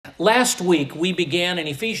Last week, we began in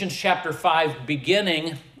Ephesians chapter 5,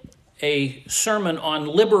 beginning a sermon on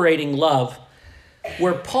liberating love,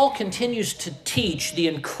 where Paul continues to teach the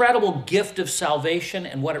incredible gift of salvation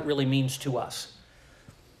and what it really means to us.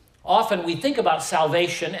 Often we think about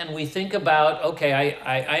salvation and we think about, okay,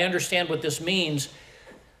 I understand what this means.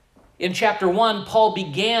 In chapter 1, Paul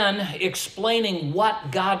began explaining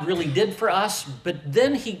what God really did for us, but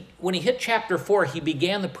then when he hit chapter 4, he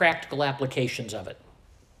began the practical applications of it.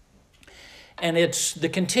 And it's the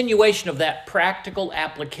continuation of that practical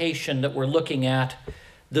application that we're looking at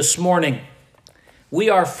this morning.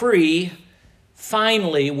 We are free,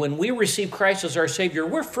 finally, when we receive Christ as our Savior,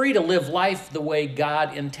 we're free to live life the way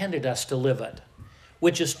God intended us to live it,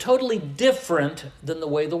 which is totally different than the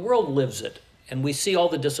way the world lives it. And we see all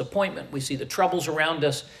the disappointment, we see the troubles around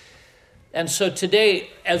us. And so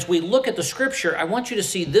today, as we look at the Scripture, I want you to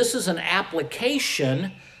see this is an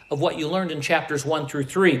application of what you learned in chapters 1 through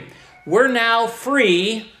 3. We're now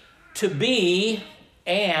free to be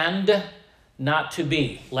and not to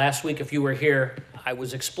be. Last week, if you were here, I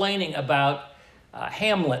was explaining about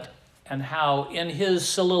Hamlet and how in his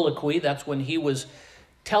soliloquy, that's when he was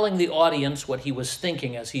telling the audience what he was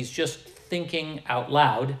thinking as he's just thinking out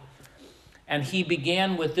loud. And he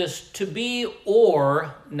began with this, to be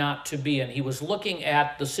or not to be. And he was looking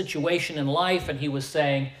at the situation in life and he was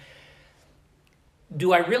saying,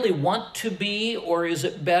 do I really want to be, or is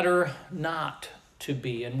it better not to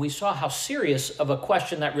be? And we saw how serious of a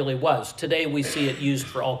question that really was. Today we see it used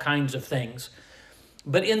for all kinds of things.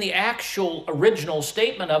 But in the actual original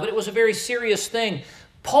statement of it, it was a very serious thing.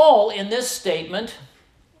 Paul, in this statement,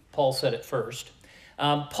 Paul said it first,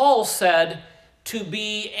 Paul said to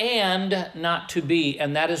be and not to be,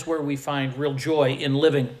 and that is where we find real joy in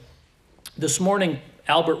living. This morning,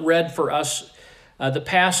 Albert read for us the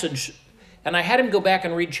passage, and I had him go back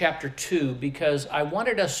and read chapter 2 because I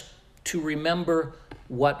wanted us to remember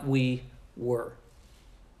what we were.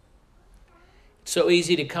 It's so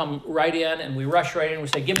easy to come right in and we rush right in and we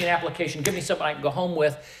say, give me an application, give me something I can go home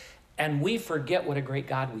with, and we forget what a great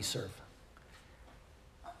God we serve.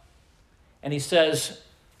 And he says,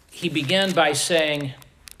 he began by saying,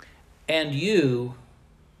 and you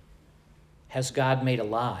has God made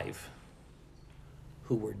alive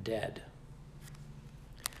who were dead.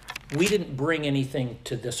 We didn't bring anything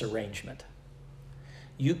to this arrangement.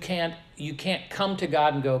 You can't come to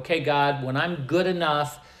God and go, okay, God, when I'm good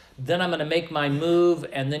enough, then I'm going to make my move,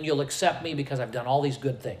 and then you'll accept me because I've done all these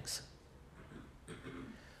good things.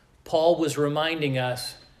 Paul was reminding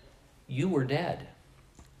us, you were dead.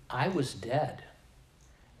 I was dead.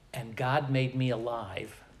 And God made me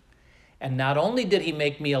alive. And not only did he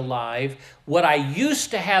make me alive, what I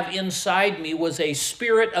used to have inside me was a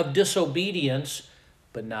spirit of disobedience,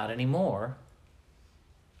 but not anymore.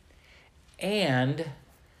 And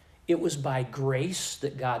it was by grace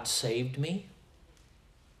that God saved me.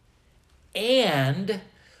 And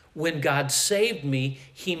when God saved me,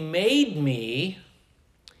 he made me,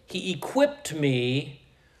 he equipped me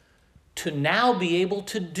to now be able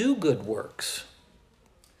to do good works.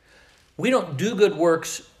 We don't do good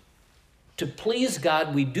works to please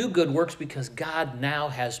God. We do good works because God now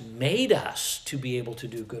has made us to be able to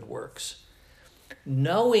do good works.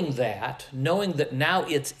 Knowing that now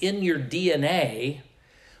it's in your DNA,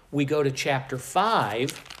 we go to chapter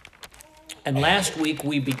 5. And last week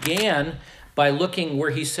we began by looking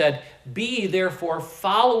where he said, be therefore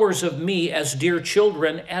followers of me as dear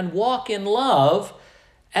children, and walk in love,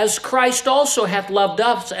 as Christ also hath loved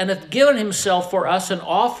us, and hath given himself for us an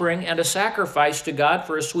offering and a sacrifice to God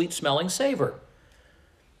for a sweet-smelling savor.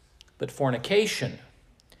 But fornication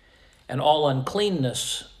and all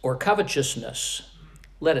uncleanness or covetousness,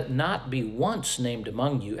 let it not be once named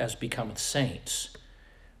among you as becometh saints.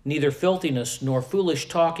 Neither filthiness, nor foolish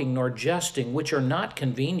talking, nor jesting, which are not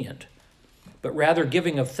convenient, but rather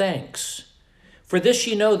giving of thanks. For this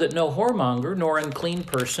ye know that no whoremonger, nor unclean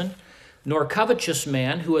person, nor covetous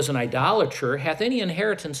man who is an idolater hath any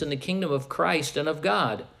inheritance in the kingdom of Christ and of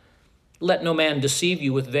God. Let no man deceive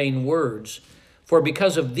you with vain words, for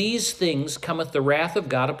because of these things cometh the wrath of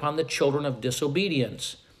God upon the children of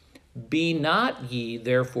disobedience. Be not ye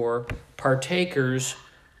therefore partakers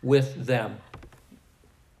with them.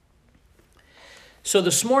 So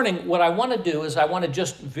this morning, what I want to do is I want to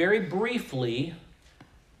just very briefly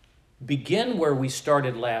begin where we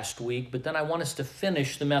started last week, but then I want us to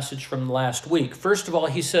finish the message from last week. First of all,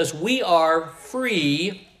 he says, we are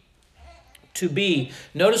free to be.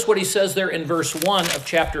 Notice what he says there in verse 1 of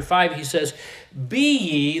chapter 5. He says, be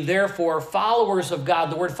ye therefore followers of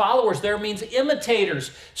God. The word followers there means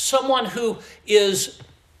imitators, someone who is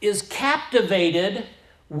captivated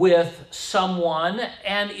with someone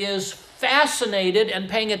and is fascinated and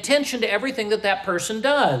paying attention to everything that that person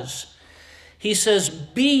does. He says,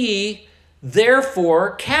 be ye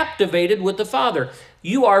therefore captivated with the Father.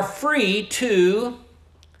 You are free to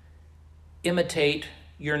imitate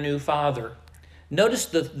your new father. Notice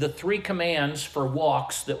the three commands for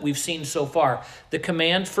walks that we've seen so far. The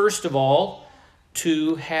command, first of all,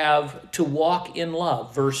 to walk in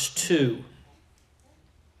love, verse 2.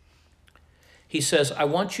 He says, I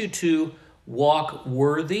want you to walk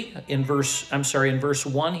worthy. In verse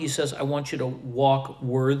 1, he says, I want you to walk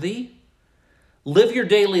worthy. Live your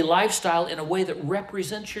daily lifestyle in a way that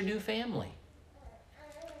represents your new family.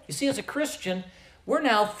 You see, as a Christian, we're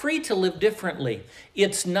now free to live differently.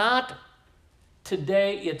 It's not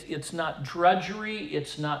today, it's not drudgery,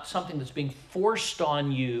 it's not something that's being forced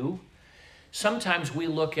on you. Sometimes we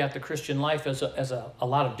look at the Christian life as a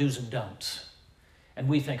lot of do's and don'ts. And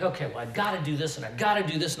we think, okay, well, I've got to do this, and I've got to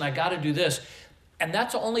do this, and I've got to do this. And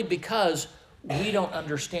that's only because we don't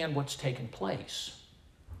understand what's taken place.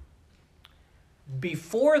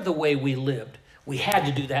 Before the way we lived, we had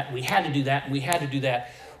to do that, we had to do that, and we had to do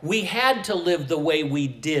that. We had to live the way we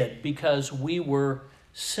did because we were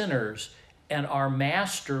sinners, and our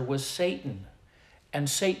master was Satan. And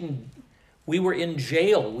Satan, we were in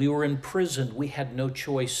jail, we were in prison, we had no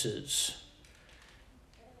choices.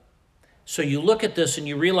 So you look at this and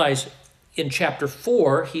you realize in chapter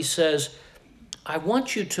 4, he says, I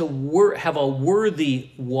want you to have a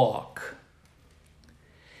worthy walk.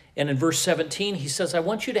 And in verse 17, he says, I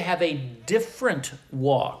want you to have a different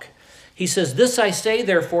walk. He says, this I say,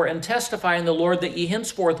 therefore, and testify in the Lord that ye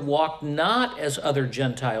henceforth walk not as other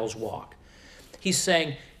Gentiles walk. He's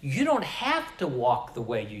saying, you don't have to walk the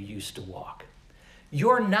way you used to walk.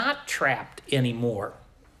 You're not trapped anymore.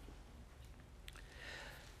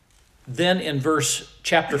 Then in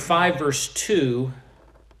chapter 5, verse 2,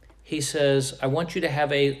 he says, I want you to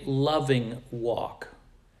have a loving walk.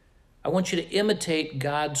 I want you to imitate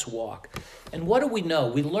God's walk. And what do we know?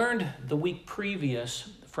 We learned the week previous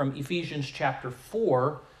from Ephesians chapter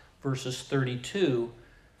 4, verses 32,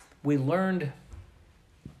 we learned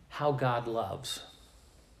how God loves.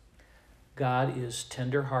 God is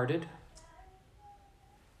tender-hearted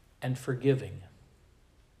and forgiving.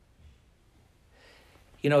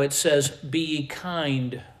 You know, it says, be ye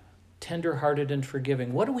kind, tender-hearted and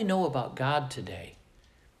forgiving. What do we know about God today?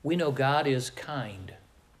 We know God is kind.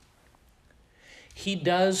 He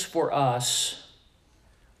does for us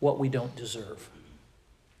what we don't deserve.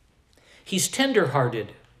 He's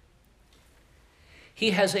tender-hearted.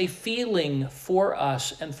 He has a feeling for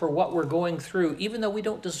us and for what we're going through, even though we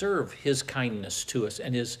don't deserve his kindness to us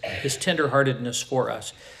and his tender-heartedness for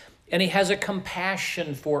us. And he has a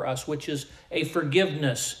compassion for us, which is a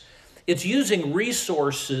forgiveness. It's using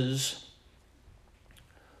resources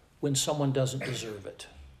when someone doesn't deserve it.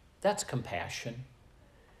 That's compassion.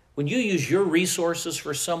 When you use your resources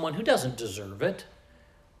for someone who doesn't deserve it,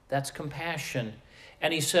 that's compassion.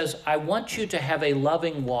 And he says, I want you to have a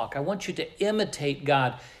loving walk. I want you to imitate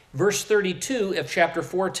God. Verse 32 of chapter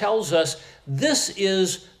 4 tells us this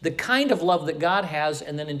is the kind of love that God has.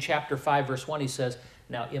 And then in chapter 5, verse 1, he says,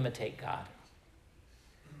 now imitate God.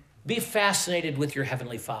 Be fascinated with your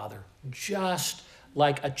heavenly Father, just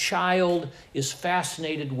like a child is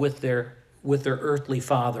fascinated with their earthly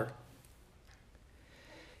father.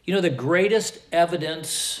 You know, the greatest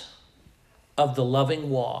evidence of the loving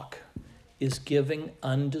walk is giving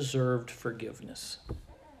undeserved forgiveness.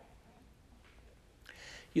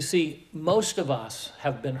 You see, most of us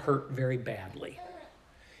have been hurt very badly.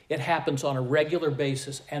 It happens on a regular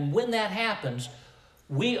basis, and when that happens,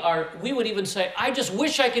 we would even say, I just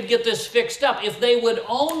wish I could get this fixed up. If they would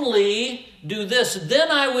only do this,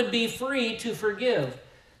 then I would be free to forgive.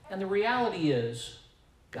 And the reality is,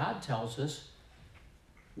 God tells us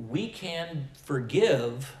we can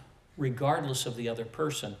forgive regardless of the other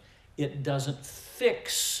person. It doesn't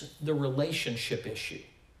fix the relationship issue.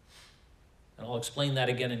 And I'll explain that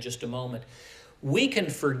again in just a moment. We can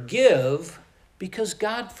forgive because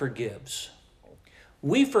God forgives.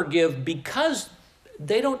 We forgive because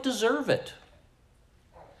they don't deserve it.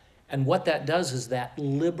 And what that does is that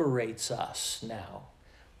liberates us now.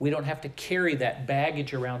 We don't have to carry that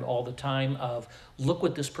baggage around all the time of, look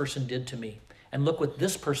what this person did to me. And look what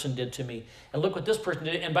this person did to me. And look what this person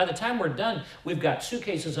did. And by the time we're done, we've got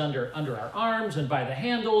suitcases under our arms and by the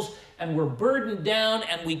handles, and we're burdened down,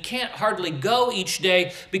 and we can't hardly go each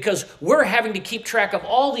day because we're having to keep track of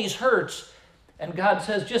all these hurts. And God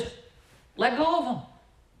says, just let go of them.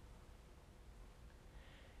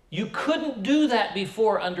 You couldn't do that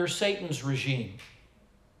before under Satan's regime.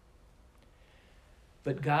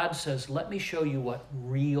 But God says, let me show you what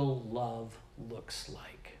real love looks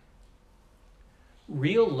like.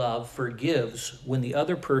 Real love forgives when the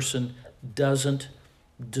other person doesn't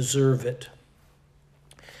deserve it.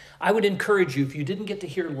 I would encourage you, if you didn't get to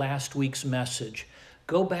hear last week's message,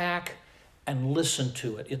 go back and listen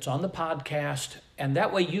to it. It's on the podcast, and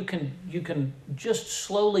that way you can just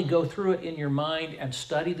slowly go through it in your mind and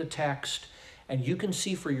study the text, and you can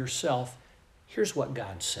see for yourself, here's what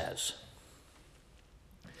God says.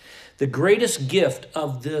 The greatest gift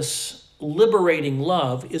of this liberating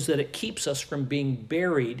love is that it keeps us from being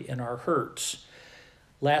buried in our hurts.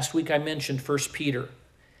 Last week I mentioned 1 Peter.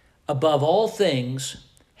 Above all things,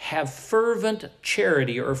 have fervent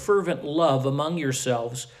charity or fervent love among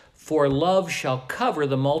yourselves, for love shall cover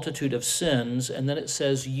the multitude of sins. And then it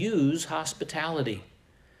says, use hospitality.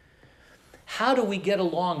 How do we get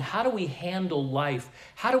along? How do we handle life?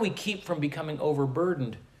 How do we keep from becoming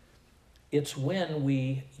overburdened? It's when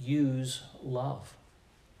we use love.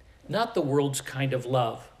 Not the world's kind of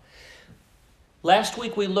love. Last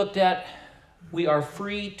week we looked at we are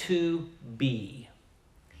free to be.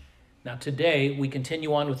 Now today we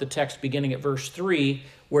continue on with the text beginning at verse 3,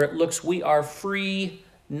 where it looks we are free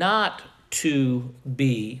not to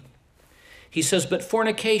be. He says, but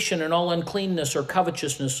fornication and all uncleanness or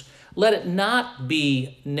covetousness, let it not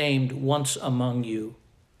be named once among you,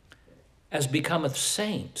 as becometh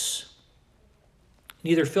saints.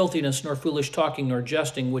 Neither filthiness, nor foolish talking, nor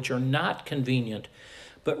jesting, which are not convenient,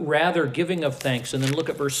 but rather giving of thanks. And then look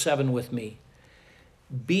at verse 7 with me.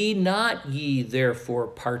 Be not ye therefore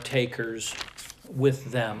partakers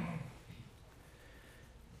with them.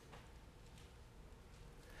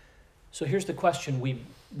 So here's the question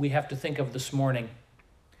we have to think of this morning.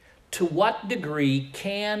 To what degree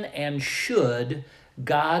can and should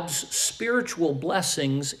God's spiritual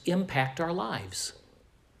blessings impact our lives?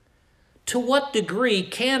 To what degree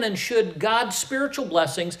can and should God's spiritual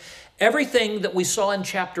blessings, everything that we saw in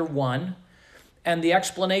chapter 1, and the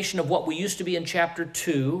explanation of what we used to be in chapter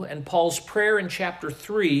 2, and Paul's prayer in chapter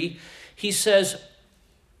 3, he says,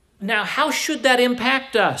 now how should that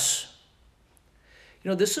impact us? You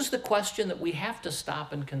know, this is the question that we have to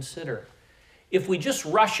stop and consider. If we just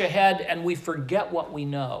rush ahead and we forget what we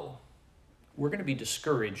know, we're going to be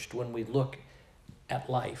discouraged when we look at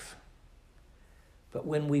life. But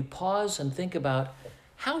when we pause and think about,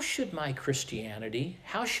 how should my Christianity,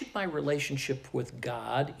 how should my relationship with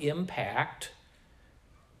God impact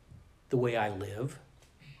the way I live?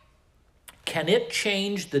 Can it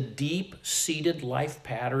change the deep-seated life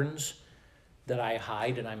patterns that I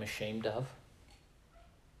hide and I'm ashamed of?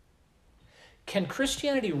 Can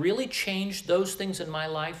Christianity really change those things in my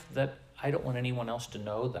life that I don't want anyone else to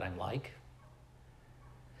know that I'm like?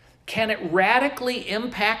 Can it radically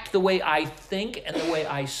impact the way I think and the way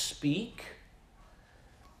I speak?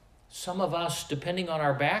 Some of us, depending on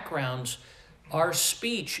our backgrounds, our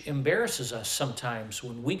speech embarrasses us sometimes.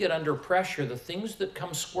 When we get under pressure, the things that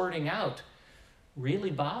come squirting out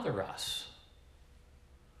really bother us.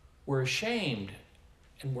 We're ashamed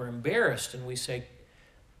and we're embarrassed, and we say,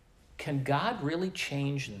 can God really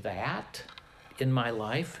change that in my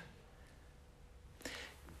life?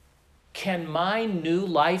 Can my new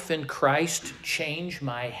life in Christ change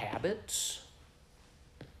my habits?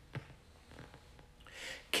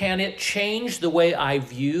 Can it change the way I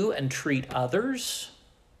view and treat others?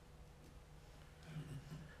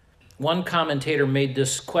 One commentator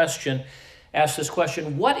asked this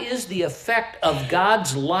question, what is the effect of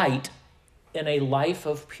God's light in a life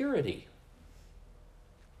of purity?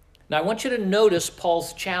 Now, I want you to notice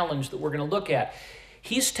Paul's challenge that we're going to look at.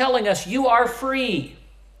 He's telling us, you are free.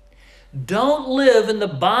 Don't live in the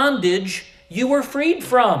bondage you were freed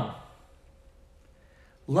from.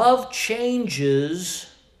 Love changes,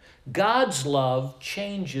 God's love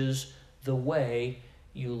changes the way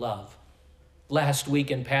you love. Last week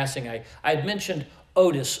in passing, I had mentioned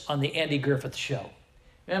Otis on the Andy Griffith Show.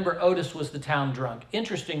 Remember, Otis was the town drunk.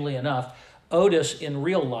 Interestingly enough, Otis in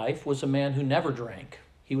real life was a man who never drank.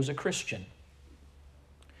 He was a Christian.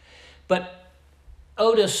 But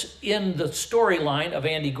Otis, in the storyline of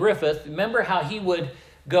Andy Griffith, remember how he would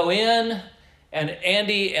go in and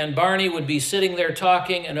Andy and Barney would be sitting there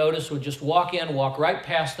talking, and Otis would just walk in, walk right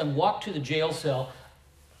past them, walk to the jail cell,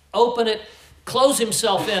 open it, close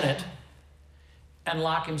himself in it, and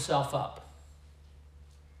lock himself up.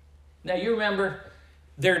 Now you remember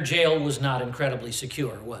their jail was not incredibly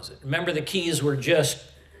secure, was it? Remember the keys were just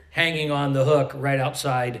hanging on the hook right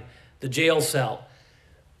outside the jail cell.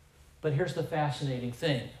 But here's the fascinating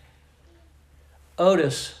thing.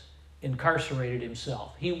 Otis incarcerated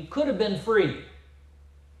himself. He could have been free,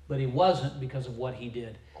 but he wasn't because of what he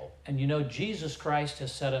did. And you know, Jesus Christ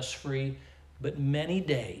has set us free, but many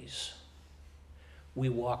days we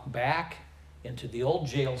walk back into the old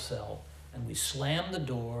jail cell and we slam the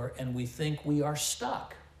door and we think we are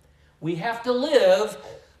stuck. We have to live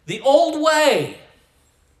the old way.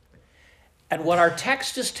 And what our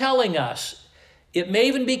text is telling us, it may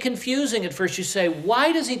even be confusing at first. You say,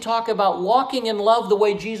 why does he talk about walking in love the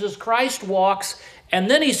way Jesus Christ walks? And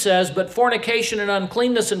then he says, but fornication and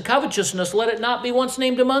uncleanness and covetousness, let it not be once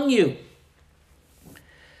named among you.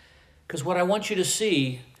 Because what I want you to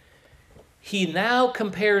see, he now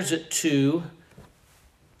compares it to,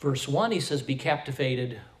 verse 1, he says, be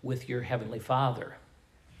captivated with your heavenly Father.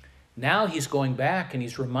 Now he's going back and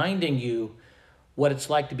he's reminding you what it's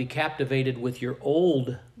like to be captivated with your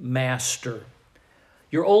old master.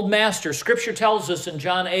 Your old master. Scripture tells us in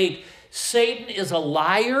John 8, Satan is a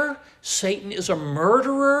liar, Satan is a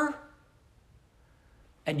murderer,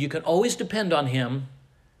 and you can always depend on him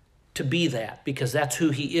to be that, because that's who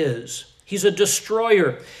he is. He's a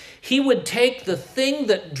destroyer. He would take the thing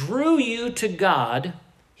that drew you to God,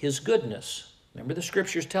 his goodness. Remember, the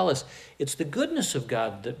scriptures tell us it's the goodness of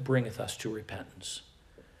God that bringeth us to repentance.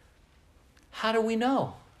 How do we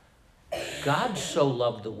know? God so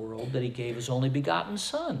loved the world that he gave his only begotten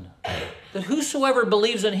Son, that whosoever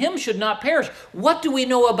believes in him should not perish. What do we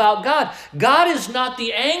know about God? God is not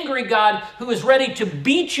the angry God who is ready to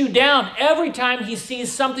beat you down every time he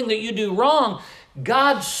sees something that you do wrong.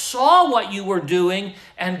 God saw what you were doing,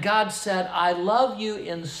 and God said, I love you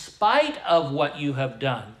in spite of what you have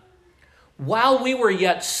done. While we were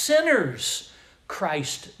yet sinners,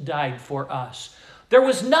 Christ died for us. There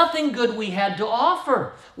was nothing good we had to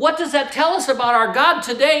offer. What does that tell us about our God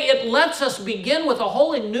today? It lets us begin with a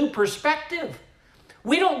wholly new perspective.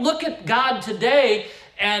 We don't look at God today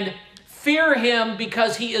and fear him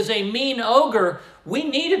because he is a mean ogre. We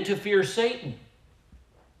needed to fear Satan.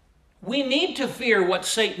 We need to fear what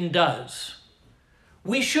Satan does.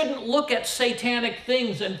 We shouldn't look at satanic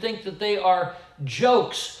things and think that they are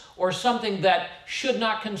jokes or something that should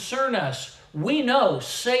not concern us. We know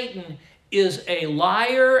Satan is a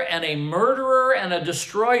liar and a murderer and a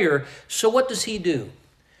destroyer. So what does he do?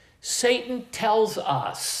 Satan tells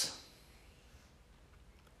us,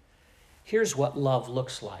 here's what love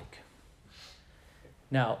looks like.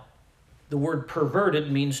 Now, the word perverted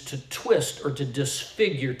means to twist or to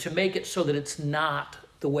disfigure, to make it so that it's not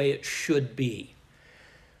the way it should be.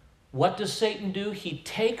 What does Satan do? He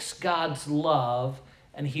takes God's love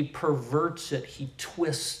and he perverts it, he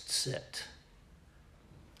twists it.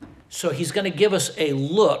 So he's going to give us a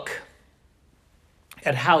look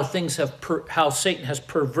at how how Satan has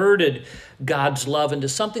perverted God's love into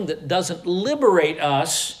something that doesn't liberate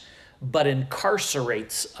us, but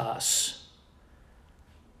incarcerates us.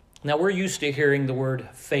 Now, we're used to hearing the word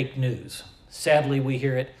fake news. Sadly, we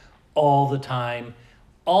hear it all the time,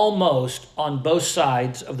 almost on both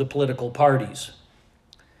sides of the political parties.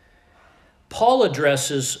 Paul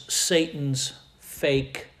addresses Satan's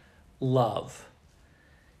fake love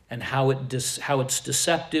and how it's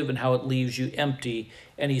deceptive and how it leaves you empty.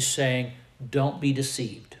 And he's saying, don't be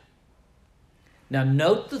deceived. Now,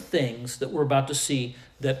 note the things that we're about to see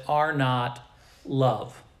that are not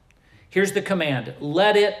love. Here's the command,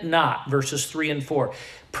 let it not, verses 3 and 4.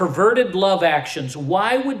 Perverted love actions.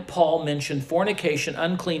 Why would Paul mention fornication,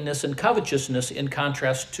 uncleanness, and covetousness in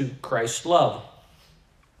contrast to Christ's love?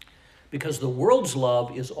 Because the world's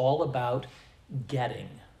love is all about getting.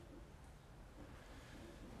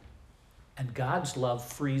 And God's love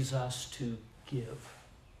frees us to give.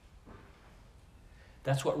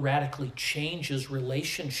 That's what radically changes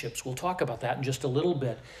relationships. We'll talk about that in just a little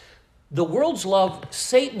bit. The world's love,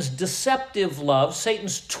 Satan's deceptive love,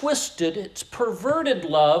 Satan's twisted, it's perverted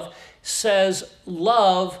love, says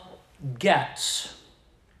love gets.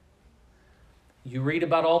 You read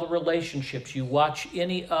about all the relationships. You watch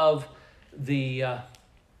any of the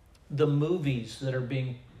movies that are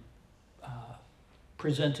being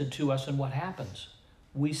presented to us, and what happens?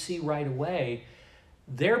 We see right away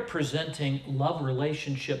they're presenting love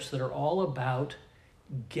relationships that are all about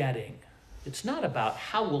getting. It's not about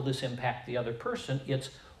how will this impact the other person. It's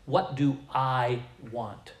what do I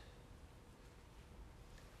want?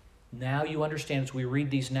 Now you understand as we read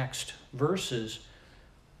these next verses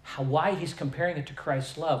why he's comparing it to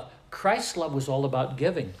Christ's love. Christ's love was all about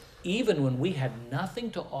giving. Even when we had nothing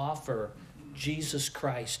to offer, Jesus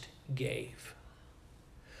Christ gave.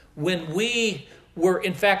 When we were,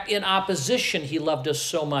 in fact, in opposition, he loved us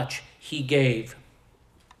so much, he gave.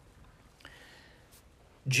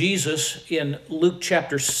 Jesus, in Luke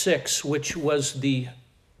chapter 6, which was the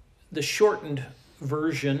shortened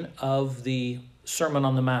version of the Sermon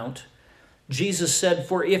on the Mount, Jesus said,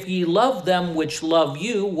 "For if ye love them which love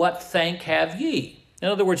you, what thank have ye?" In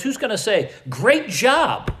other words, who's going to say, "Great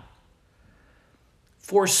job"?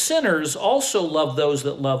 For sinners also love those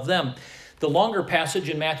that love them. The longer passage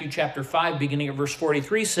in Matthew chapter 5, beginning at verse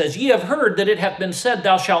 43, says, "Ye have heard that it hath been said,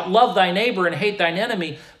 Thou shalt love thy neighbor and hate thine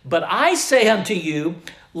enemy. But I say unto you,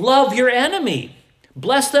 love your enemy.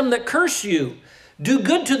 Bless them that curse you. Do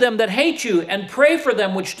good to them that hate you, and pray for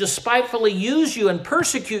them which despitefully use you and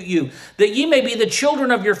persecute you, that ye may be the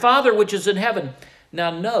children of your Father which is in heaven." Now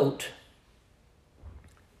note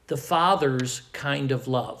the Father's kind of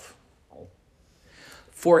love.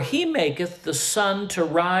 "For he maketh the sun to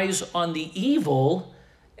rise on the evil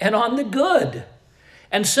and on the good,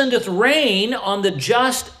 and sendeth rain on the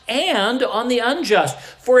just and on the unjust.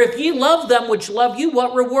 For if ye love them which love you,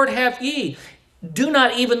 what reward have ye? Do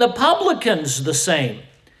not even the publicans the same?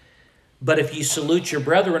 But if ye salute your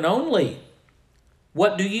brethren only,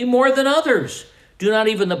 what do ye more than others? Do not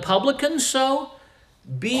even the publicans so?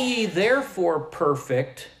 Be ye therefore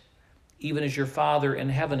perfect, even as your Father in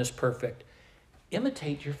heaven is perfect."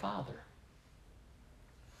 Imitate your Father.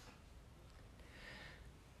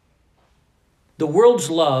 The world's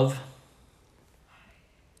love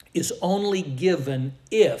is only given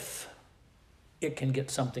if it can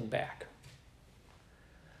get something back.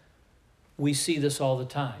 We see this all the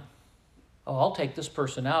time. Oh, I'll take this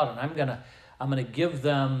person out and I'm gonna give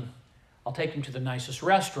them, I'll take them to the nicest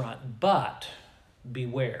restaurant, but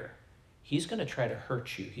beware, he's gonna try to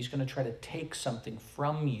hurt you. He's gonna try to take something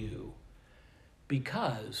from you,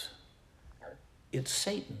 because it's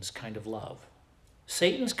Satan's kind of love.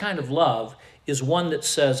 Satan's kind of love is one that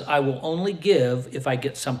says, I will only give if I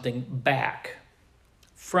get something back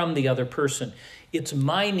from the other person. It's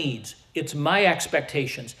my needs, it's my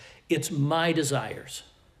expectations, it's my desires.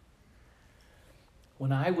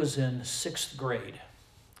 When I was in 6th grade,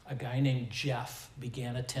 a guy named Jeff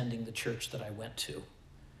began attending the church that I went to.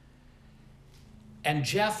 And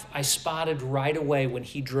Jeff, I spotted right away when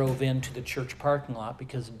he drove into the church parking lot,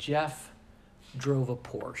 because Jeff drove a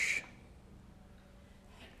Porsche.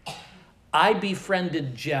 I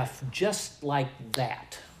befriended Jeff just like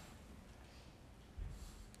that,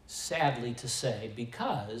 sadly to say,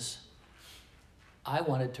 because I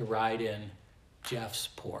wanted to ride in Jeff's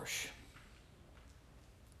Porsche.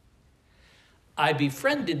 I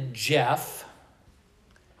befriended Jeff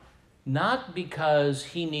not because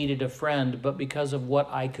he needed a friend, but because of what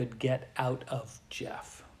I could get out of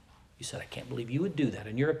Jeff. You said, I can't believe you would do that,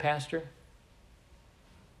 and you're a pastor?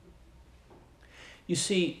 You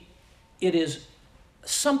see, it is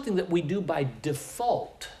something that we do by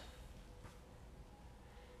default.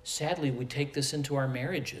 Sadly, we take this into our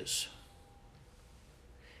marriages.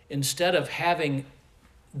 Instead of having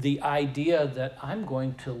the idea that I'm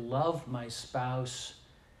going to love my spouse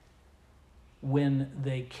when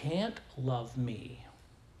they can't love me,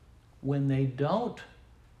 when they don't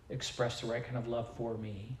express the right kind of love for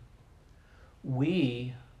me,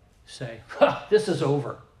 we say, this is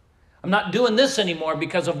over. I'm not doing this anymore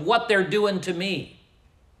because of what they're doing to me.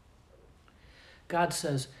 God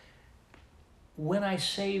says, when I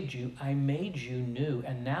saved you, I made you new,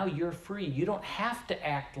 and now you're free. You don't have to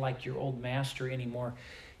act like your old master anymore.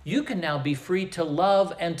 You can now be free to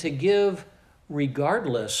love and to give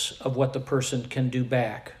regardless of what the person can do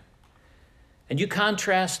back. And you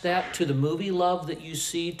contrast that to the movie love that you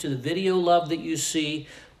see, to the video love that you see,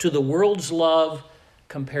 to the world's love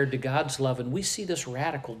compared to God's love, and we see this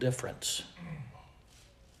radical difference.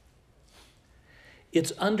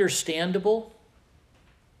 It's understandable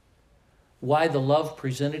why the love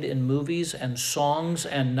presented in movies and songs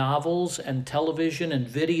and novels and television and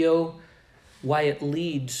video, why it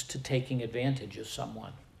leads to taking advantage of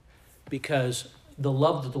someone. Because the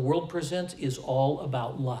love that the world presents is all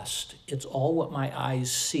about lust. It's all what my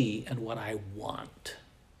eyes see and what I want.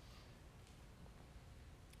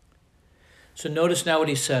 So notice now what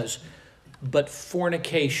he says. But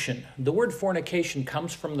fornication. The word fornication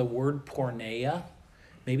comes from the word porneia.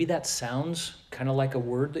 Maybe that sounds kind of like a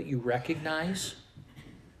word that you recognize.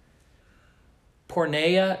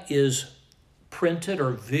 Porneia is printed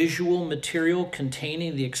or visual material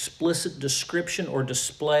containing the explicit description or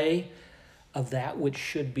display of that which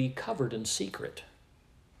should be covered in secret.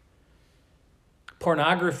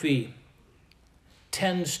 Pornography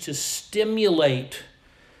tends to stimulate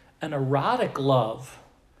an erotic love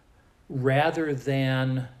rather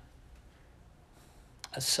than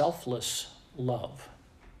a selfless love.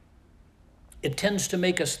 It tends to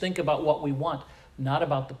make us think about what we want, not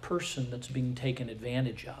about the person that's being taken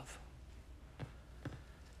advantage of.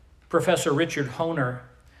 Professor Richard Hohner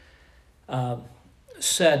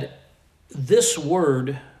said, this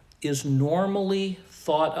word is normally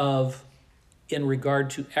thought of in regard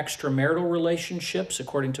to extramarital relationships,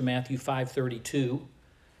 according to Matthew 5:32,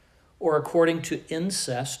 or according to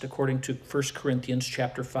incest, according to 1 Corinthians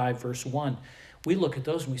chapter 5, verse 1. We look at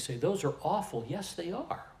those and we say, those are awful. Yes, they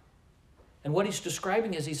are. And what he's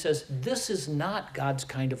describing is he says, this is not God's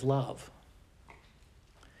kind of love.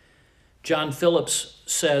 John Phillips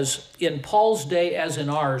says, in Paul's day as in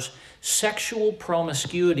ours, sexual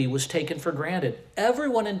promiscuity was taken for granted.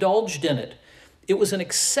 Everyone indulged in it. It was an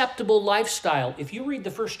acceptable lifestyle. If you read the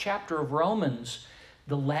first chapter of Romans,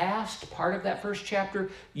 the last part of that first chapter,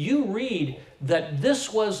 you read that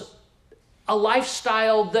this was a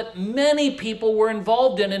lifestyle that many people were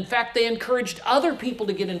involved in. In fact, they encouraged other people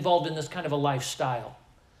to get involved in this kind of a lifestyle.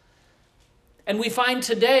 And we find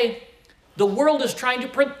today the world is trying to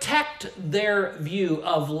protect their view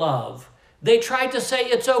of love. They try to say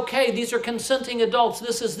it's okay, these are consenting adults,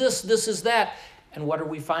 this is this, this is that. And what are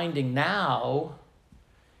we finding now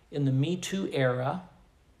in the Me Too era?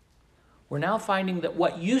 We're now finding that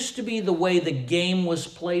what used to be the way the game was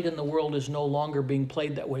played in the world is no longer being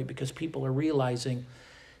played that way, because people are realizing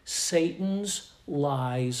Satan's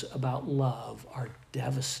lies about love are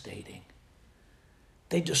devastating.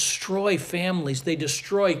 They destroy families. They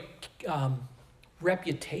destroy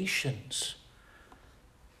reputations.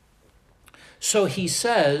 So he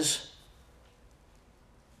says,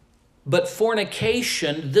 but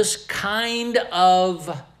fornication, this kind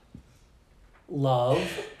of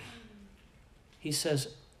love, he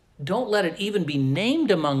says, don't let it even be named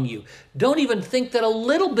among you. Don't even think that a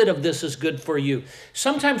little bit of this is good for you.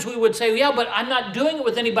 Sometimes we would say, yeah, but I'm not doing it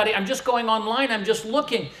with anybody. I'm just going online. I'm just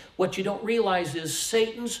looking. What you don't realize is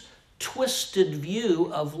Satan's twisted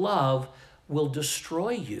view of love will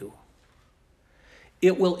destroy you.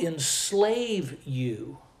 It will enslave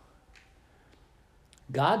you.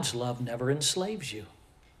 God's love never enslaves you.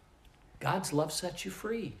 God's love sets you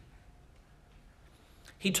free.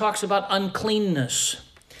 He talks about uncleanness.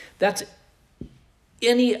 That's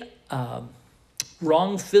any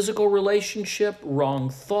wrong physical relationship,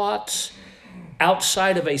 wrong thoughts,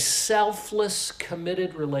 outside of a selfless,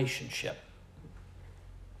 committed relationship.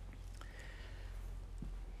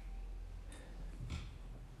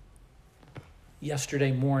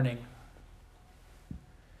 Yesterday morning,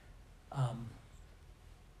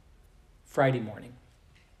 Friday morning,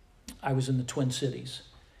 I was in the Twin Cities.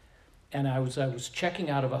 And I was checking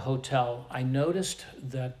out of a hotel. I noticed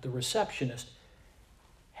that the receptionist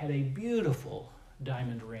had a beautiful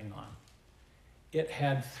diamond ring on. It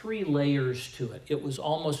had 3 layers to it. It was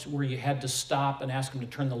almost where you had to stop and ask them to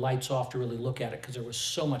turn the lights off to really look at it, because there was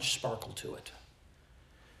so much sparkle to it.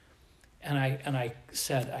 And I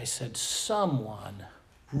said, someone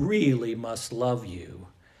really must love you,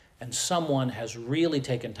 and someone has really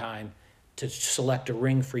taken time to select a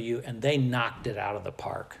ring for you, and they knocked it out of the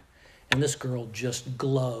park. And this girl just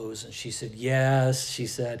glows. And she said, yes, she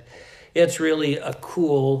said, it's really a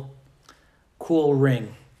cool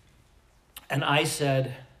ring. And I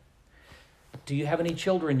said, do you have any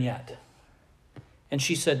children yet? And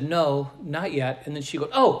she said, no, not yet. And then she goes,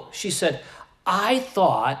 oh, she said, I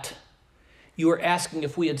thought you were asking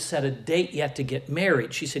if we had set a date yet to get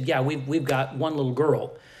married. She said, yeah, we've got one little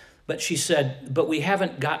girl. But she said, but we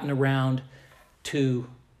haven't gotten around to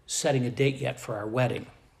setting a date yet for our wedding.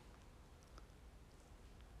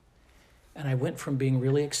 And I went from being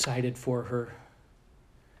really excited for her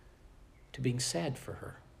to being sad for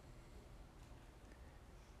her.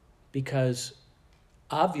 Because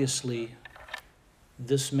obviously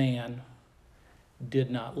this man did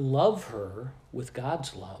not love her with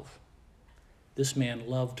God's love. This man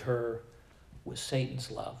loved her with Satan's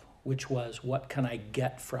love, which was, what can I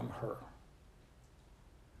get from her?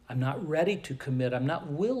 I'm not ready to commit. I'm not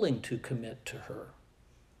willing to commit to her.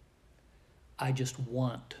 I just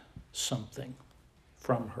want something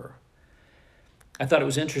from her. I thought it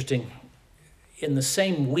was interesting. In the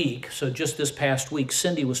same week, so just this past week,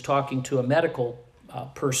 Cindy was talking to a medical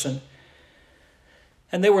person,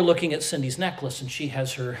 and they were looking at Cindy's necklace, and she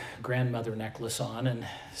has her grandmother necklace on, and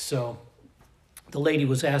so the lady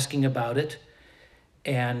was asking about it,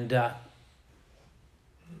 and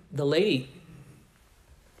the lady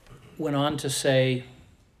went on to say,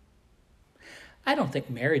 I don't think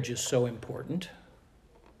marriage is so important.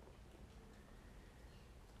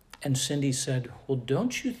 And Cindy said, well,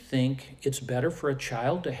 don't you think it's better for a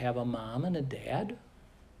child to have a mom and a dad?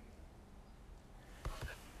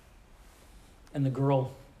 And the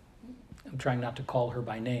girl, I'm trying not to call her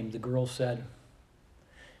by name, the girl said,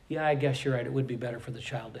 yeah, I guess you're right. It would be better for the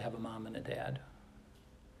child to have a mom and a dad.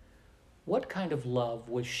 What kind of love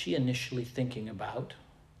was she initially thinking about?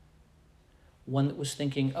 One that was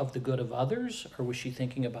thinking of the good of others, or was she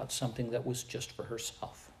thinking about something that was just for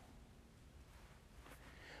herself?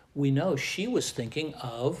 We know she was thinking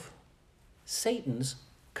of Satan's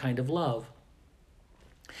kind of love.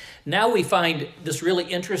 Now we find this really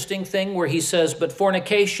interesting thing where he says, but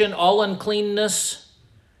fornication, all uncleanness,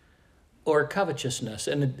 or covetousness.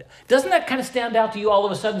 And doesn't that kind of stand out to you all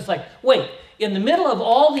of a sudden? It's like, wait, in the middle of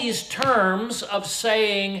all these terms of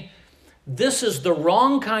saying this is the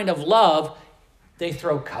wrong kind of love, they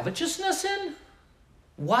throw covetousness in?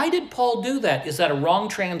 Why did Paul do that? Is that a wrong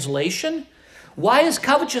translation? Why is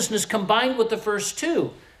covetousness combined with the first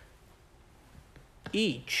two?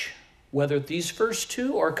 Each, whether these first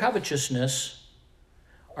two or covetousness,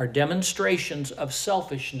 are demonstrations of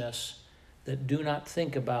selfishness that do not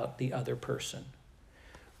think about the other person.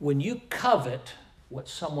 When you covet what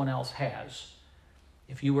someone else has,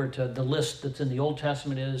 if you were to, the list that's in the Old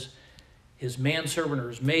Testament is his manservant or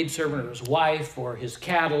his maidservant or his wife or his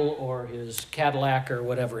cattle or his Cadillac or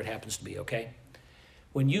whatever it happens to be, okay?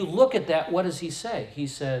 When you look at that, what does he say? He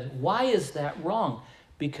says, why is that wrong?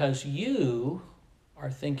 Because you are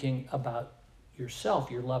thinking about yourself.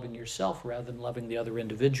 You're loving yourself rather than loving the other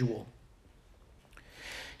individual.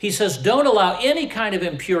 He says, don't allow any kind of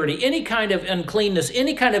impurity, any kind of uncleanness,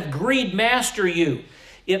 any kind of greed master you.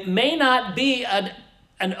 It may not be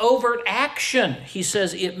an overt action. He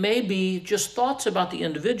says it may be just thoughts about the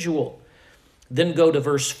individual. Then go to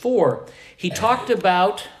verse 4. He talked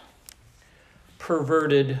about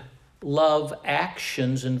perverted love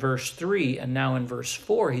actions in verse 3, and now in verse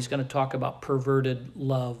 4, he's going to talk about perverted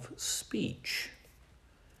love speech.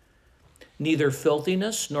 Neither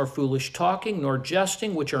filthiness, nor foolish talking, nor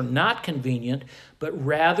jesting, which are not convenient, but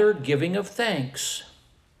rather giving of thanks.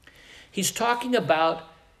 He's talking about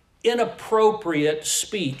inappropriate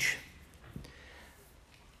speech.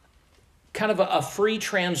 Kind of a free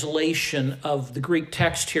translation of the Greek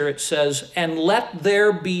text here, it says, and let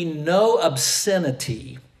there be no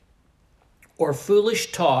obscenity or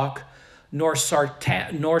foolish talk, nor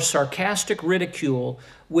sarcastic ridicule,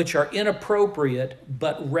 which are inappropriate,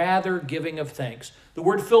 but rather giving of thanks. The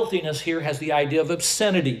word filthiness here has the idea of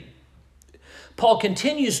obscenity. Paul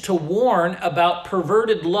continues to warn about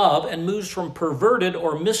perverted love and moves from perverted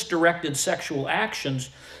or misdirected sexual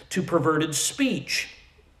actions to perverted speech.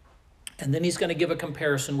 And then he's going to give a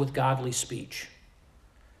comparison with godly speech.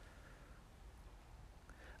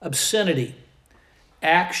 Obscenity.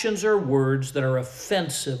 Actions or words that are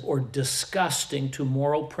offensive or disgusting to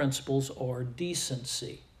moral principles or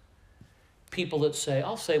decency. People that say,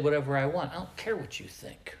 I'll say whatever I want. I don't care what you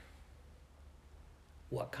think.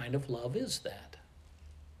 What kind of love is that?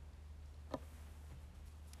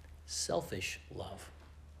 Selfish love.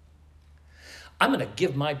 I'm going to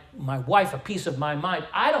give my wife a piece of my mind.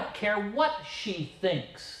 I don't care what she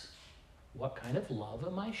thinks. What kind of love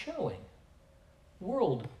am I showing?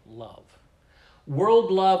 World love.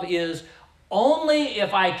 World love is only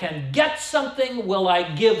if I can get something will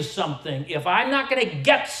I give something. If I'm not going to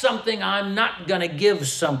get something, I'm not going to give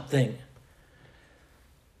something.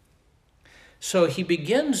 So he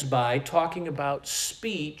begins by talking about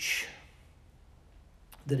speech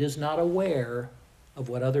that is not aware of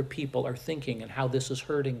what other people are thinking and how this is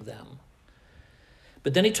hurting them.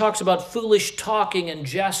 But then he talks about foolish talking and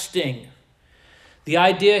jesting. The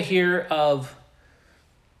idea here of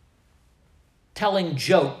telling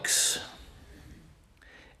jokes,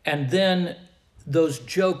 and then those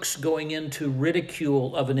jokes going into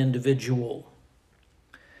ridicule of an individual.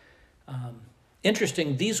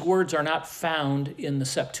 Interesting, these words are not found in the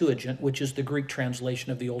Septuagint, which is the Greek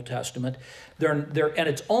translation of the Old Testament. And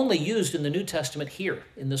it's only used in the New Testament here,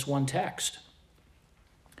 in this one text.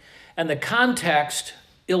 And the context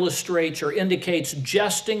illustrates or indicates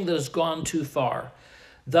jesting that has gone too far,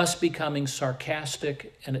 thus becoming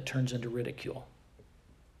sarcastic, and it turns into ridicule.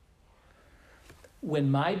 When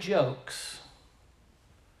my jokes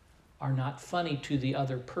are not funny to the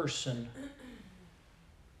other person,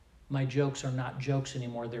 my jokes are not jokes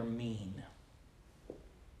anymore, they're mean.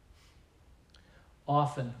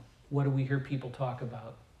 Often, what do we hear people talk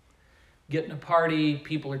about? Getting a party,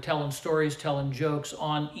 people are telling stories, telling jokes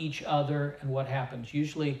on each other, and what happens?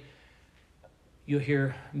 Usually, you'll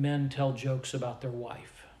hear men tell jokes about their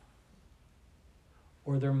wife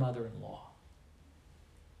or their mother-in-law.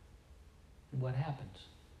 And what happens?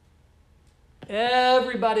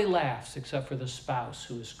 Everybody laughs except for the spouse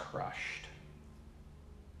who is crushed.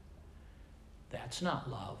 That's not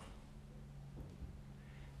love.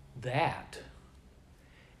 That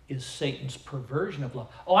is Satan's perversion of love.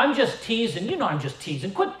 Oh, I'm just teasing. You know I'm just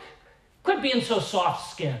teasing. Quit being so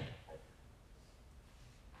soft-skinned.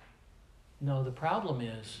 No, the problem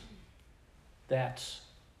is that's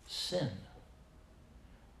sin.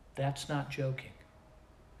 That's not joking.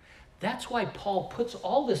 That's why Paul puts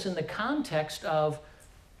all this in the context of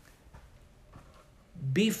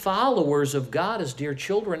be followers of God as dear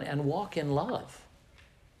children and walk in love.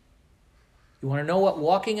 You want to know what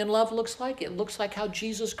walking in love looks like? It looks like how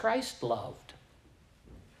Jesus Christ loved.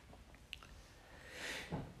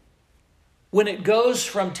 When it goes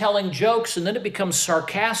from telling jokes and then it becomes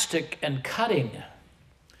sarcastic and cutting,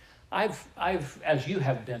 I've as you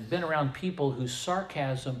have been around people whose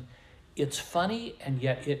sarcasm, it's funny and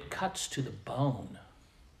yet it cuts to the bone.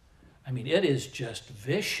 I mean, it is just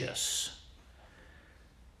vicious.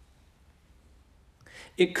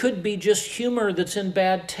 It could be just humor that's in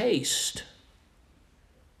bad taste.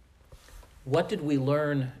 What did we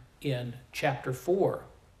learn in chapter 4?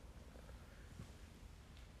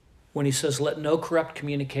 When he says, let no corrupt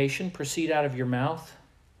communication proceed out of your mouth,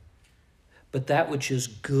 but that which is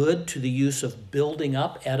good to the use of building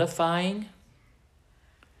up, edifying,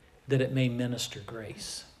 that it may minister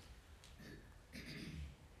grace.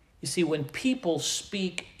 You see, when people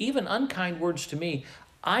speak even unkind words to me,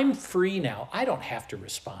 I'm free now. I don't have to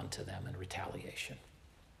respond to them in retaliation.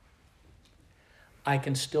 I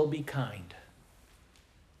can still be kind.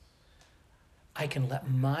 I can let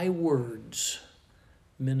my words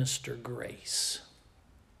minister grace.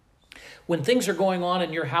 When things are going on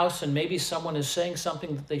in your house and maybe someone is saying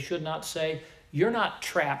something that they should not say, you're not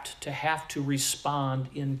trapped to have to respond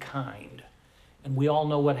in kind. And we all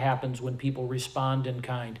know what happens when people respond in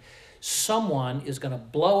kind. Someone is going to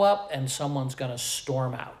blow up and someone's going to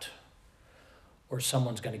storm out. Or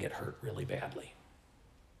someone's going to get hurt really badly.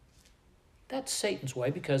 That's Satan's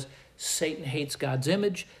way because Satan hates God's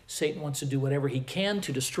image. Satan wants to do whatever he can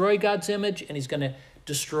to destroy God's image, and he's going to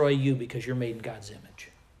destroy you because you're made in God's image.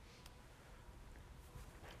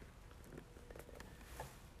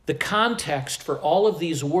 The context for all of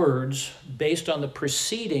these words, based on the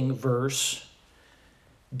preceding verse,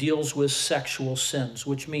 deals with sexual sins,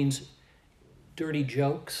 which means dirty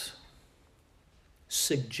jokes,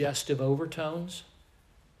 suggestive overtones.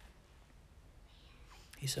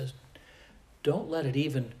 He says, don't let it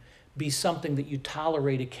even be something that you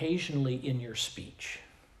tolerate occasionally in your speech.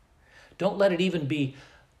 Don't let it even be,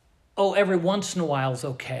 oh, every once in a while is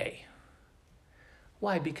okay.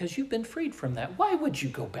 Why? Because you've been freed from that. Why would you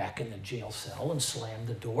go back in the jail cell and slam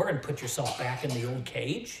the door and put yourself back in the old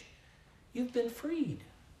cage? You've been freed.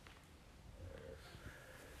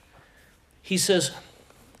 He says,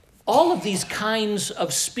 all of these kinds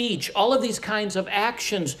of speech, all of these kinds of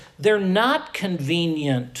actions, they're not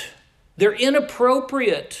convenient. They're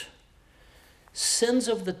inappropriate. Sins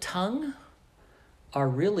of the tongue are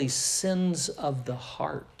really sins of the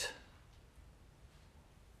heart.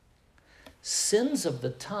 Sins of the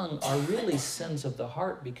tongue are really sins of the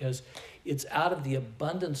heart because it's out of the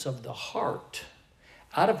abundance of the heart,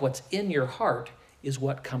 out of what's in your heart is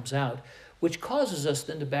what comes out, which causes us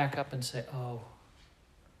then to back up and say, oh,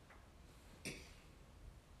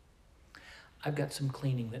 I've got some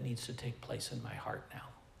cleaning that needs to take place in my heart now.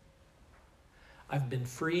 I've been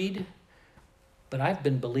freed, but I've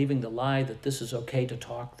been believing the lie that this is okay to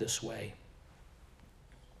talk this way.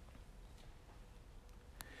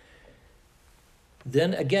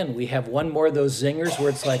 Then again, we have one more of those zingers where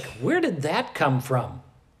it's like, where did that come from?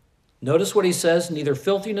 Notice what he says, neither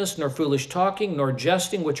filthiness nor foolish talking nor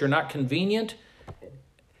jesting, which are not convenient.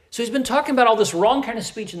 So he's been talking about all this wrong kind of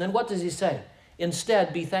speech, and then what does he say?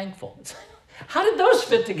 Instead, be thankful. How did those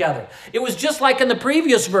fit together? It was just like in the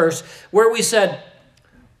previous verse where we said,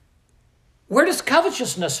 where does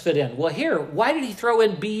covetousness fit in? Well, here, why did he throw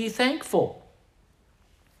in be ye thankful?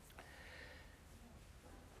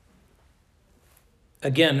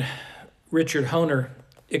 Again, Richard Honer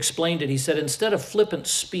explained it. He said, instead of flippant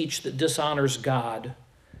speech that dishonors God,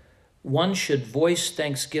 one should voice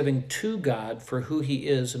thanksgiving to God for who he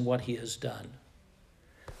is and what he has done.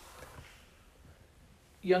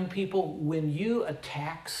 Young people, when you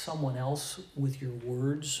attack someone else with your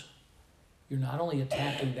words, you're not only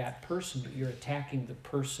attacking that person, but you're attacking the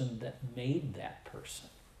person that made that person.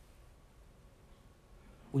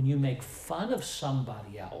 When you make fun of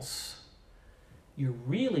somebody else, you're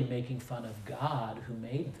really making fun of God who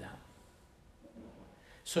made them.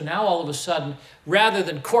 So now all of a sudden, rather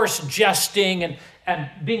than coarse jesting and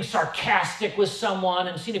being sarcastic with someone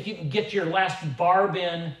and seeing if you can get your last barb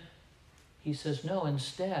in, he says, no,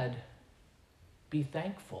 instead, be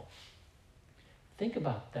thankful. Think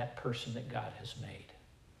about that person that God has made.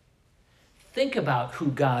 Think about who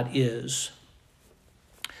God is.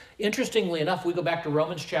 Interestingly enough, we go back to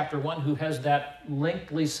Romans chapter 1, who has that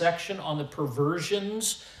lengthy section on the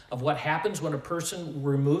perversions of what happens when a person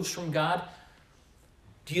removes from God.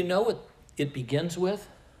 Do you know what it begins with?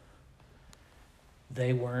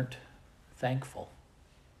 They weren't thankful.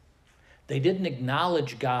 They didn't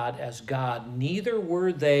acknowledge God as God. Neither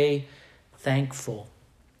were they thankful.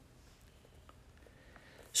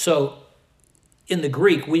 So in the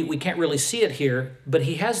Greek, we can't really see it here, but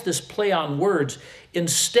he has this play on words.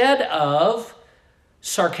 Instead of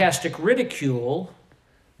sarcastic ridicule,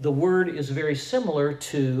 the word is very similar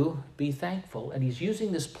to be thankful. And he's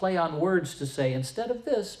using this play on words to say, instead of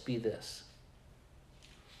this, be this.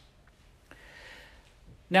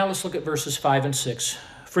 Now let's look at verses 5 and 6.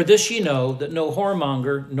 For this ye know, that no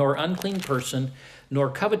whoremonger, nor unclean person, nor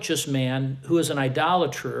covetous man, who is an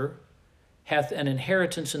idolater, hath an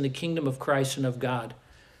inheritance in the kingdom of Christ and of God.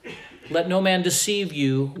 Let no man deceive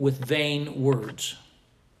you with vain words.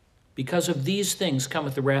 Because of these things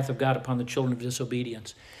cometh the wrath of God upon the children of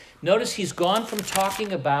disobedience. Notice he's gone from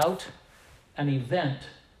talking about an event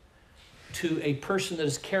to a person that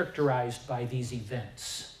is characterized by these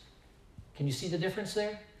events. Can you see the difference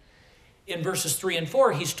there? In verses 3 and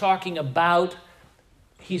 4, he's talking about,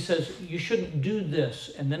 he says, you shouldn't do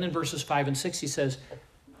this. And then in verses 5 and 6, he says,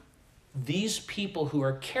 these people who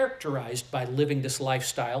are characterized by living this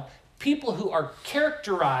lifestyle, people who are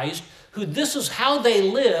characterized, who this is how they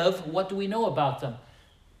live, what do we know about them?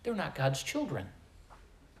 They're not God's children.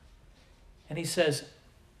 And he says,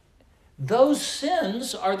 those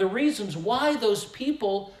sins are the reasons why those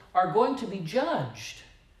people are going to be judged.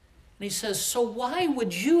 And he says, so why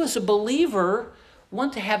would you as a believer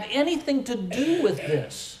want to have anything to do with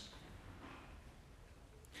this?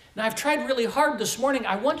 Now, I've tried really hard this morning.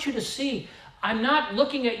 I want you to see, I'm not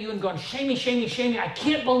looking at you and going, shame me, shame me, shame me. I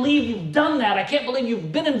can't believe you've done that. I can't believe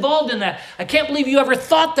you've been involved in that. I can't believe you ever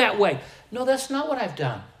thought that way. No, that's not what I've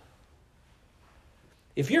done.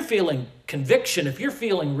 If you're feeling conviction, if you're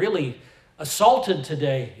feeling really assaulted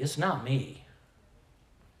today, it's not me.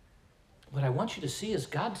 What I want you to see is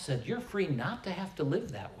God said, you're free not to have to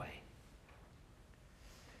live that way.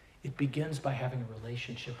 It begins by having a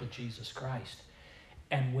relationship with Jesus Christ.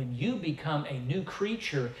 And when you become a new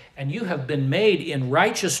creature and you have been made in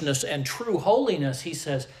righteousness and true holiness, he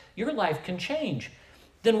says, your life can change.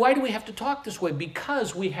 Then why do we have to talk this way?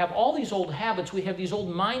 Because we have all these old habits, we have these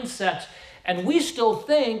old mindsets, and we still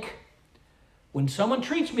think, when someone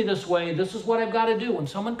treats me this way, this is what I've got to do. When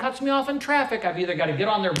someone cuts me off in traffic, I've either got to get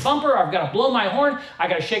on their bumper, or I've got to blow my horn, I've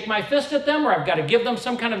got to shake my fist at them, or I've got to give them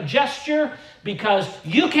some kind of gesture because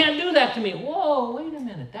you can't do that to me. Whoa, wait a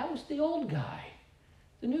minute. That was the old guy.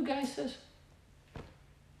 The new guy says,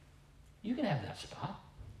 you can have that spot.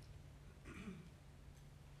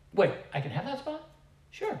 Wait, I can have that spot?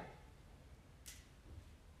 Sure.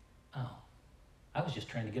 Oh, I was just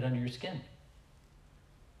trying to get under your skin.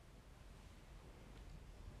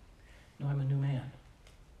 No, I'm a new man.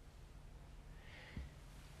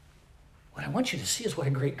 What I want you to see is what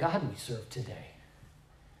a great God we serve today.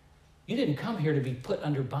 You didn't come here to be put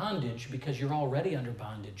under bondage because you're already under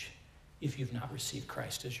bondage if you've not received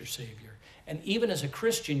Christ as your Savior. And even as a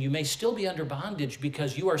Christian, you may still be under bondage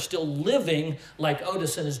because you are still living like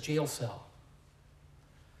Otis in his jail cell.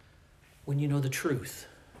 When you know the truth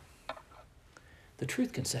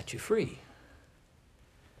can set you free.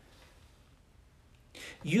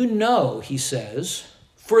 You know, he says,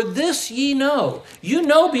 for this ye know. You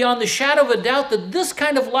know beyond the shadow of a doubt that this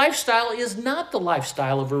kind of lifestyle is not the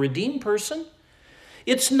lifestyle of a redeemed person.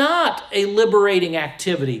 It's not a liberating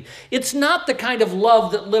activity. It's not the kind of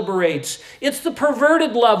love that liberates. It's the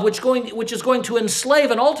perverted love which is going to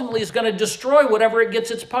enslave and ultimately is going to destroy whatever it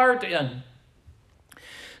gets its part in.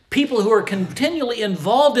 People who are continually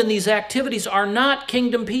involved in these activities are not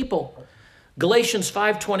kingdom people. Galatians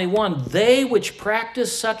 5:21, they which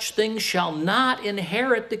practice such things shall not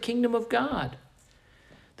inherit the kingdom of God.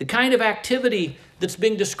 The kind of activity that's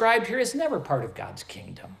being described here is never part of God's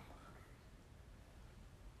kingdom.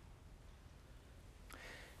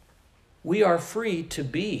 We are free to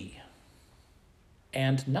be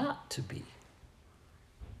and not to be.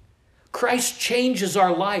 Christ changes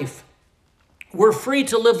our life. We're free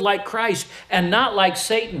to live like Christ and not like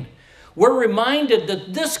Satan. We're reminded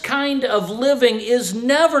that this kind of living is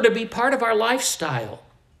never to be part of our lifestyle.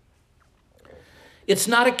 It's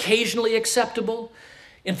not occasionally acceptable.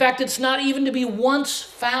 In fact, it's not even to be once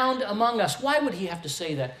found among us. Why would he have to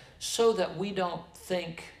say that? So that we don't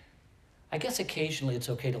think, I guess occasionally it's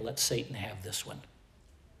okay to let Satan have this one.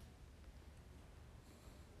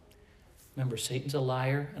 Remember, Satan's a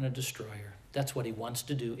liar and a destroyer. That's what he wants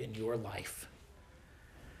to do in your life.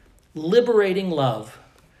 Liberating love.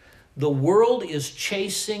 The world is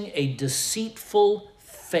chasing a deceitful,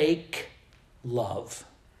 fake love.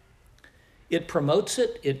 It promotes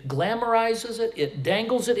it, it glamorizes it, it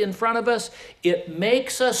dangles it in front of us. It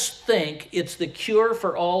makes us think it's the cure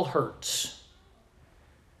for all hurts.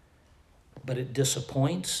 But it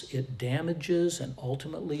disappoints, it damages, and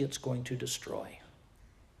ultimately it's going to destroy.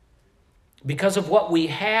 Because of what we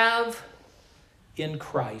have in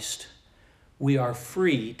Christ, we are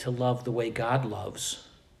free to love the way God loves,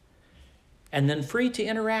 and then free to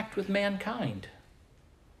interact with mankind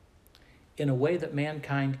in a way that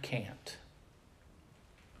mankind can't.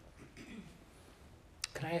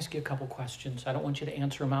 Can I ask you a couple questions? I don't want you to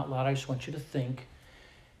answer them out loud. I just want you to think.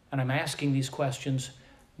 And I'm asking these questions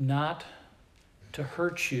not to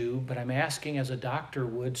hurt you, but I'm asking as a doctor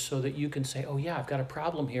would so that you can say, oh yeah, I've got a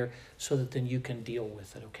problem here, so that then you can deal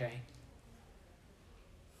with it, okay?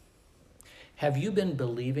 Have you been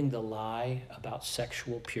believing the lie about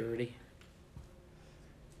sexual purity?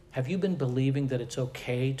 Have you been believing that it's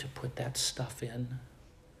okay to put that stuff in?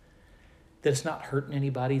 That it's not hurting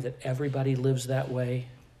anybody, that everybody lives that way?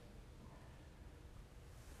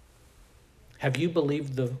 Have you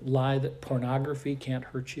believed the lie that pornography can't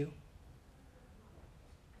hurt you?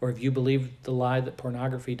 Or have you believed the lie that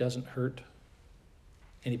pornography doesn't hurt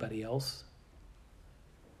anybody else?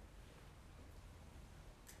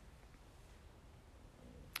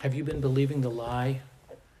 Have you been believing the lie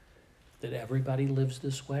that everybody lives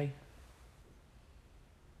this way?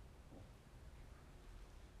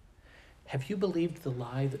 Have you believed the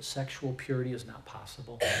lie that sexual purity is not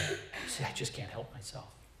possible? See, I just can't help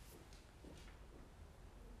myself.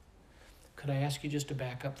 Could I ask you just to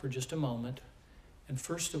back up for just a moment and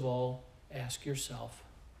first of all, ask yourself,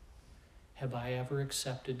 have I ever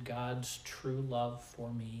accepted God's true love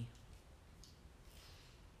for me?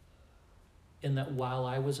 In that while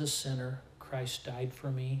I was a sinner, Christ died for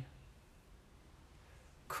me.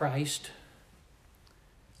 Christ,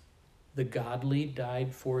 the godly,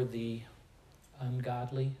 died for the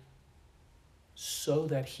ungodly so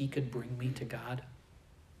that he could bring me to God.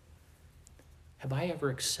 Have I ever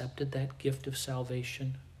accepted that gift of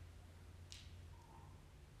salvation?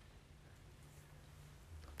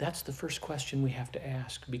 That's the first question we have to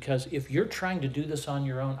ask, because if you're trying to do this on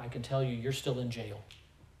your own, I can tell you, you're still in jail.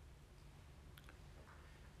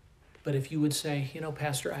 But if you would say, you know,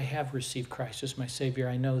 Pastor, I have received Christ as my Savior,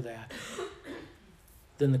 I know that,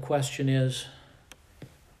 then the question is,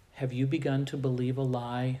 have you begun to believe a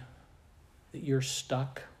lie that you're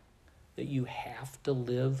stuck, that you have to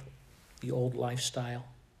live the old lifestyle?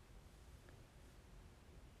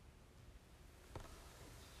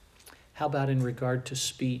 How about in regard to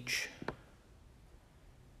speech?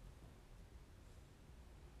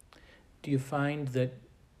 Do you find that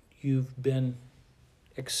you've been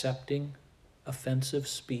accepting offensive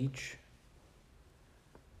speech?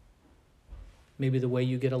 Maybe the way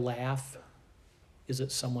you get a laugh is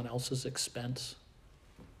at someone else's expense.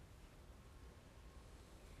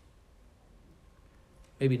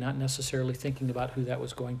 Maybe not necessarily thinking about who that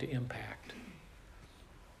was going to impact.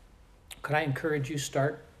 Could I encourage you,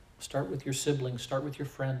 start with your siblings, start with your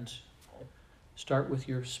friends, start with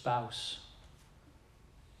your spouse,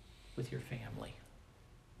 with your family.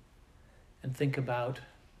 And think about,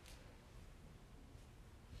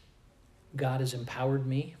 God has empowered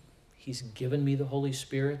me. He's given me the Holy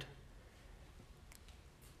Spirit.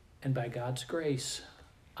 And by God's grace,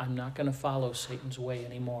 I'm not going to follow Satan's way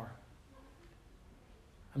anymore.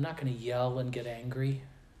 I'm not going to yell and get angry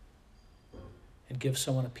and give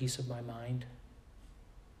someone a piece of my mind.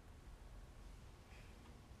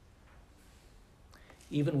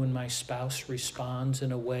 Even when my spouse responds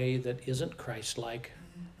in a way that isn't Christ-like,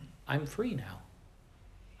 I'm free now.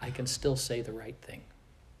 I can still say the right thing.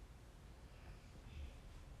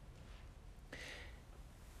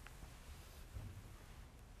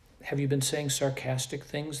 Have you been saying sarcastic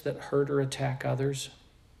things that hurt or attack others?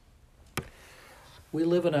 We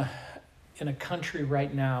live in a country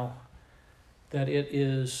right now that it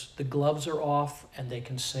is, the gloves are off and they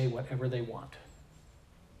can say whatever they want.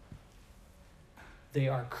 They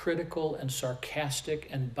are critical and sarcastic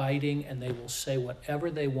and biting, and they will say whatever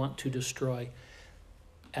they want to destroy.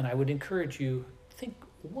 And I would encourage you, think,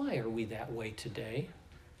 why are we that way today?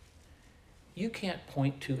 You can't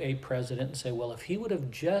point to a president and say, well, if he would have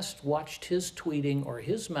just watched his tweeting or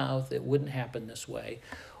his mouth, it wouldn't happen this way.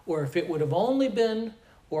 Or if it would have only been,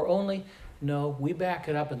 or only, no, we back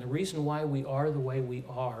it up. And the reason why we are the way we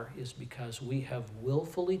are is because we have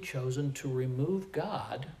willfully chosen to remove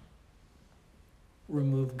God,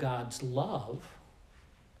 remove God's love.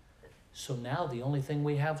 So now the only thing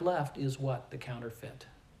we have left is what? The counterfeit.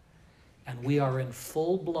 And we are in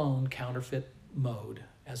full-blown counterfeit mode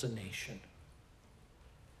as a nation.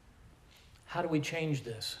 How do we change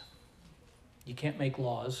this? You can't make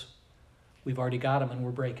laws. We've already got them and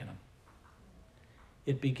we're breaking them.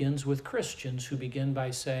 It begins with Christians who begin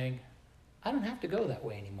by saying, I don't have to go that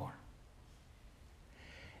way anymore.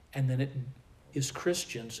 And then it is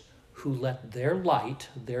Christians who let their light,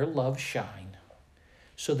 their love shine,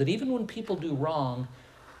 so that even when people do wrong,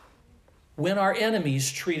 when our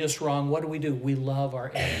enemies treat us wrong, what do? We love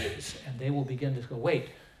our enemies. And they will begin to go, wait,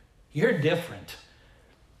 you're different.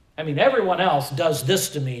 I mean, everyone else does this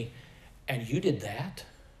to me, and you did that?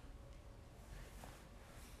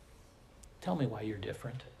 Tell me why you're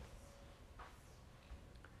different.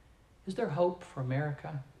 Is there hope for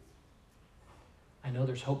America? I know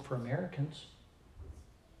there's hope for Americans.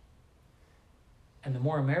 And the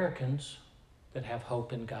more Americans that have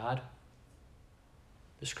hope in God,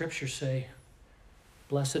 the scriptures say,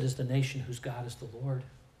 blessed is the nation whose God is the Lord.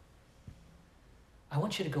 I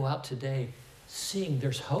want you to go out today seeing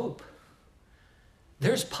there's hope.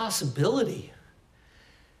 There's possibility.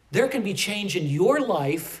 There can be change in your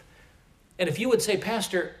life. And if you would say,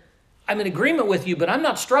 Pastor, I'm in agreement with you, but I'm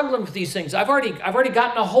not struggling with these things. I've already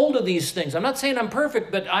gotten a hold of these things. I'm not saying I'm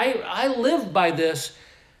perfect, but I live by this.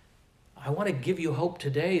 I want to give you hope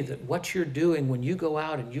today that what you're doing when you go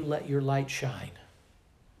out and you let your light shine,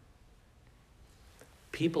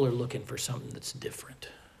 people are looking for something that's different.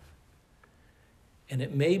 And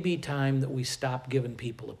it may be time that we stop giving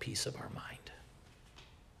people a piece of our mind.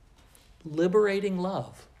 Liberating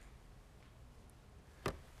love.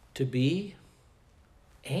 To be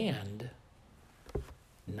and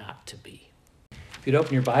not to be. If you'd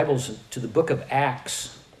open your Bibles to the book of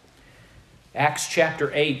Acts, Acts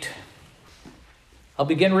chapter 8. I'll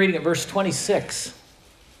begin reading at verse 26.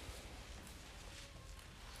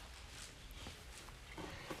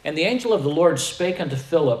 And the angel of the Lord spake unto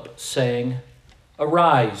Philip, saying,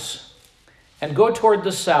 Arise, and go toward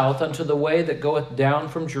the south unto the way that goeth down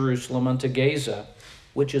from Jerusalem unto Gaza,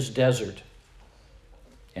 which is desert.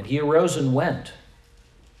 And he arose and went.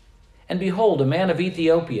 And behold, a man of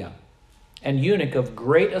Ethiopia, an eunuch of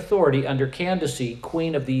great authority under Candace,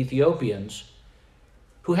 queen of the Ethiopians,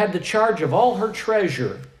 who had the charge of all her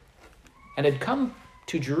treasure, and had come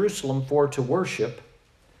to Jerusalem for to worship,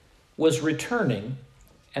 was returning,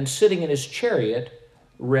 and sitting in his chariot,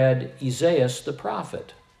 read Isaiah the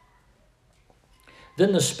prophet.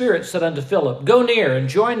 Then the Spirit said unto Philip, Go near, and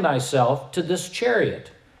join thyself to this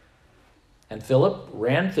chariot. And Philip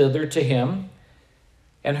ran thither to him,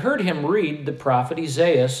 and heard him read the prophet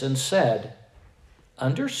Isaiah, and said,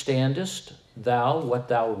 Understandest thou what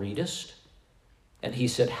thou readest? And he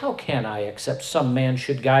said, How can I, except some man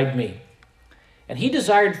should guide me? And he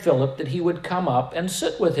desired Philip that he would come up and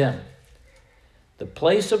sit with him. The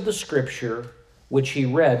place of the scripture which he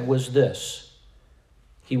read was this: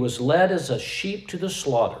 He was led as a sheep to the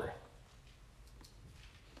slaughter,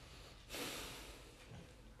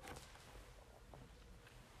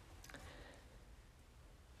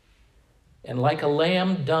 and like a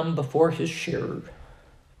lamb dumb before his shearer,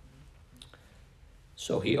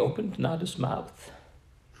 so he opened not his mouth.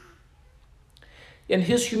 In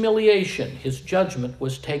his humiliation, his judgment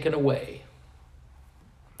was taken away.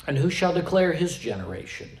 And who shall declare his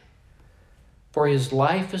generation? For his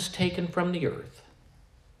life is taken from the earth.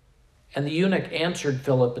 And the eunuch answered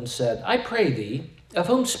Philip and said, I pray thee, of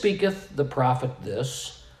whom speaketh the prophet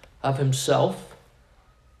this? Of himself,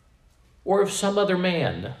 or of some other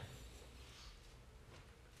man?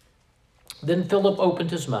 Then Philip opened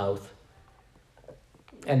his mouth,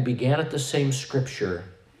 and began at the same scripture,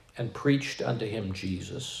 and preached unto him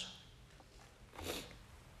Jesus.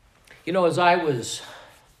 You know, as I was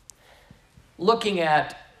looking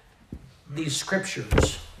at these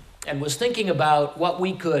scriptures and was thinking about what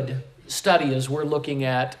we could study as we're looking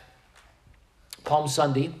at Palm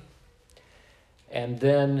Sunday and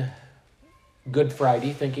then Good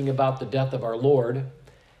Friday, thinking about the death of our Lord,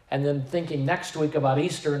 and then thinking next week about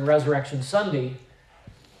Easter and Resurrection Sunday,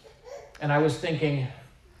 and I was thinking,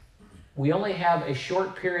 we only have a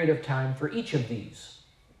short period of time for each of these.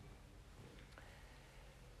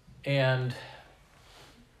 And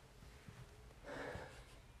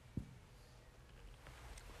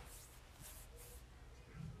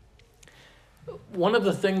one of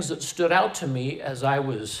the things that stood out to me as I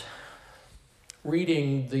was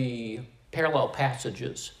reading the parallel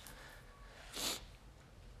passages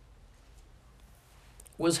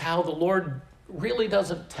was how the Lord really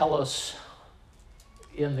doesn't tell us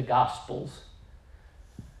in the Gospels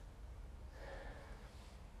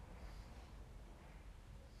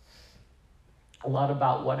a lot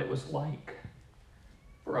about what it was like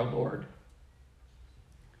for our Lord.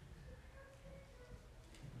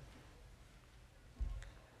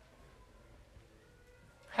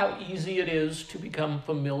 how easy it is to become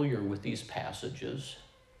familiar with these passages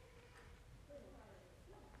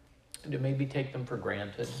and to maybe take them for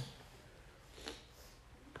granted.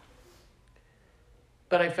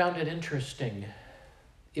 But I found it interesting.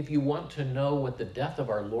 If you want to know what the death of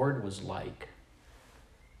our Lord was like,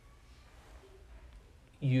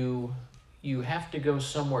 you have to go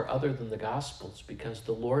somewhere other than the Gospels, because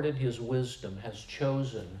the Lord in his wisdom has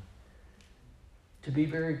chosen to be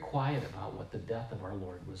very quiet about what the death of our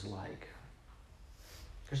Lord was like.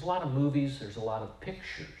 There's a lot of movies, there's a lot of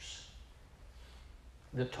pictures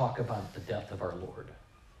that talk about the death of our Lord.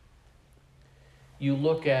 You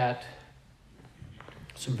look at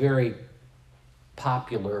some very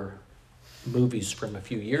popular movies from a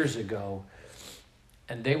few years ago,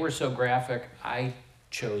 and they were so graphic, I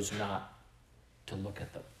chose not to look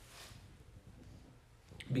at them,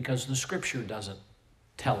 because the Scripture doesn't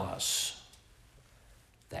tell us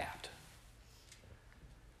that.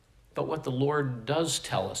 But what the Lord does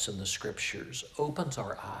tell us in the Scriptures opens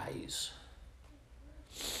our eyes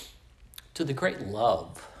to the great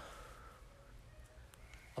love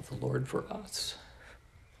of the Lord for us.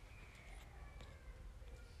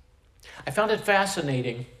 I found it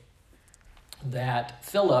fascinating that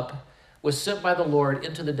Philip was sent by the Lord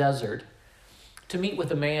into the desert to meet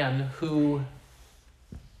with a man who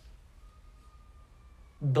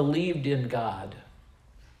believed in God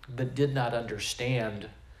but did not understand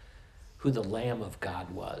who the Lamb of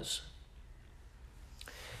God was.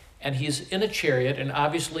 And he's in a chariot, and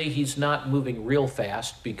obviously he's not moving real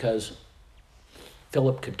fast because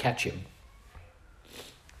Philip could catch him.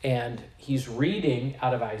 And he's reading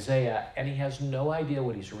out of Isaiah, and he has no idea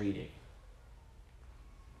what he's reading.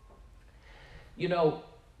 You know,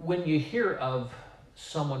 when you hear of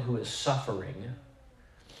someone who is suffering,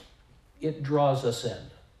 it draws us in.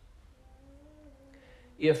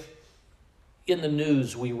 If in the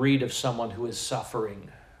news we read of someone who is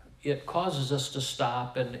suffering, it causes us to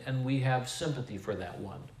stop, and we have sympathy for that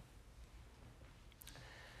one.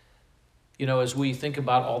 You know, as we think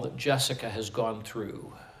about all that Jessica has gone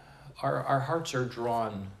through, our hearts are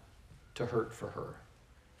drawn to hurt for her.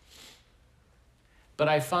 But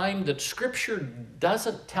I find that Scripture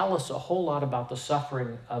doesn't tell us a whole lot about the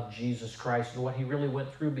suffering of Jesus Christ and what he really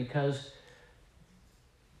went through, because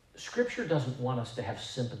Scripture doesn't want us to have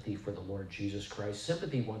sympathy for the Lord Jesus Christ.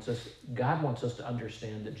 God wants us to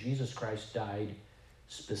understand that Jesus Christ died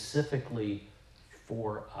specifically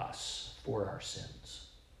for us, for our sins.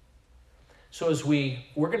 So as we're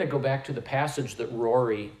going to go back to the passage that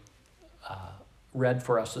Rory read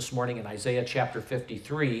for us this morning in Isaiah chapter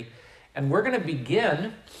 53, and we're going to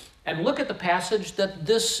begin and look at the passage that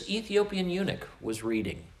this Ethiopian eunuch was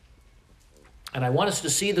reading. And I want us to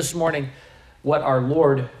see this morning what our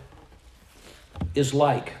Lord is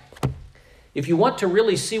like. If you want to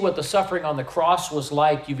really see what the suffering on the cross was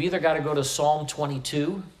like, you've either got to go to Psalm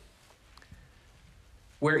 22,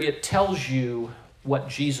 where it tells you what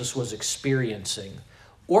Jesus was experiencing,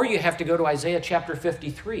 or you have to go to Isaiah chapter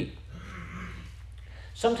 53.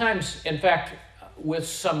 Sometimes, in fact, with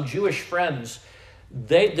some Jewish friends,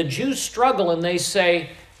 the Jews struggle and they say,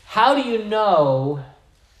 how do you know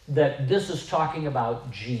that this is talking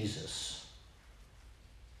about Jesus?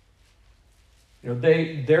 You know,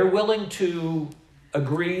 they're willing to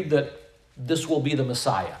agree that this will be the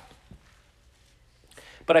Messiah.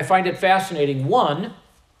 But I find it fascinating, one,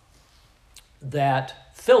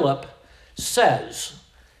 that Philip says,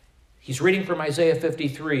 he's reading from Isaiah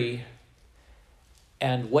 53,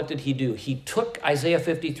 and what did he do? He took Isaiah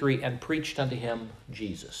 53 and preached unto him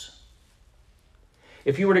Jesus.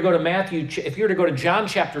 If you were to go to John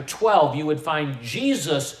chapter 12, you would find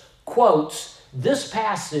Jesus quotes this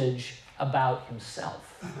passage about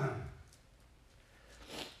himself.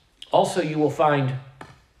 Also, you will find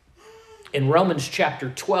in Romans chapter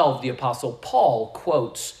 12, the Apostle Paul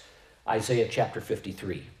quotes Isaiah chapter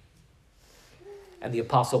 53. And the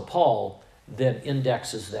Apostle Paul then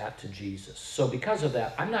indexes that to Jesus. So because of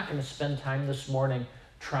that, I'm not going to spend time this morning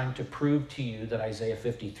trying to prove to you that Isaiah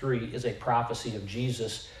 53 is a prophecy of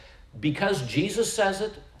Jesus, because Jesus says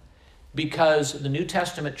it, because the New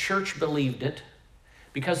Testament church believed it,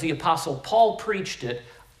 because the Apostle Paul preached it.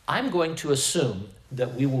 I'm going to assume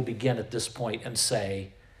that we will begin at this point and say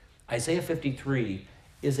Isaiah 53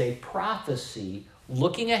 is a prophecy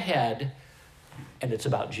looking ahead, and it's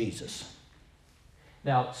about Jesus.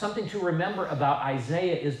 Now, something to remember about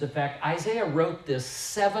Isaiah is the fact Isaiah wrote this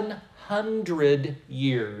 700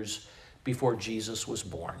 years before Jesus was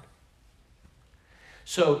born.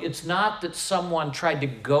 So it's not that someone tried to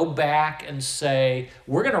go back and say,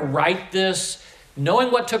 we're going to write this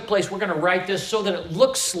Knowing what took place, we're going to write this so that it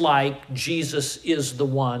looks like Jesus is the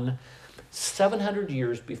one. 700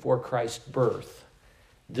 years before Christ's birth,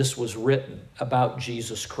 this was written about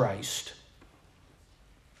Jesus Christ.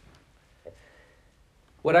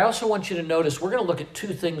 What I also want you to notice, we're going to look at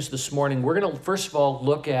two things this morning. We're going to, first of all,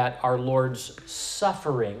 look at our Lord's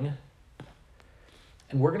suffering,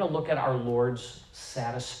 and we're going to look at our Lord's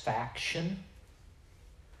satisfaction.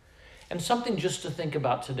 And something just to think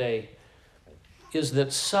about today is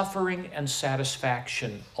that suffering and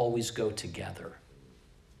satisfaction always go together.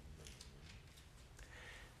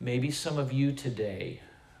 Maybe some of you today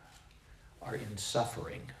are in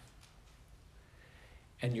suffering,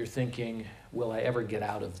 and you're thinking, will I ever get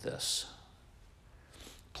out of this?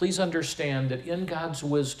 Please understand that in God's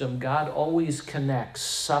wisdom, God always connects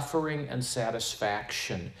suffering and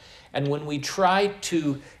satisfaction. And when we try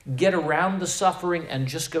to get around the suffering and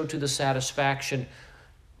just go to the satisfaction,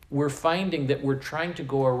 we're finding that we're trying to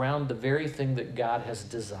go around the very thing that God has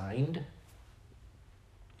designed.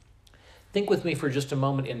 Think with me for just a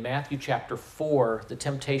moment in Matthew chapter 4, the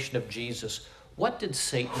temptation of Jesus. What did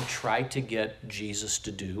Satan try to get Jesus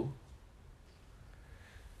to do?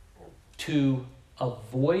 To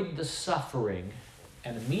avoid the suffering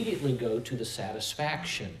and immediately go to the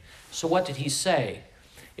satisfaction. So what did he say?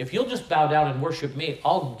 If you'll just bow down and worship me,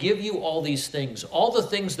 I'll give you all these things, all the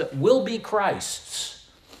things that will be Christ's,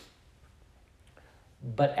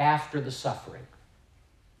 but after the suffering.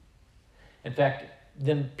 In fact,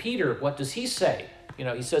 then Peter, what does he say?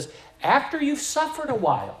 He says, after you've suffered a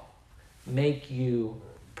while, make you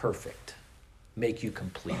perfect, make you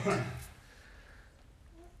complete.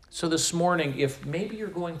 So this morning, if maybe you're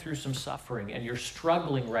going through some suffering and you're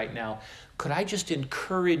struggling right now, could I just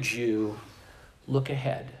encourage you, look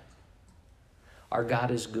ahead. Our God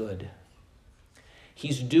is good.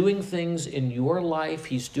 He's doing things in your life.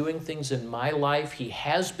 He's doing things in my life. He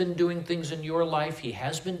has been doing things in your life. He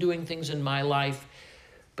has been doing things in my life,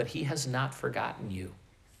 but he has not forgotten you.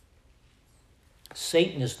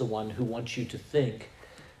 Satan is the one who wants you to think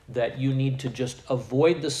that you need to just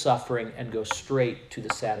avoid the suffering and go straight to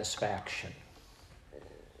the satisfaction.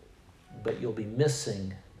 But you'll be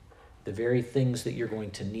missing the very things that you're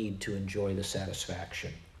going to need to enjoy the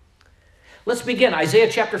satisfaction. Let's begin. Isaiah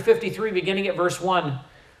chapter 53, beginning at verse 1.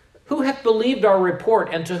 Who hath believed our report,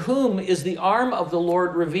 and to whom is the arm of the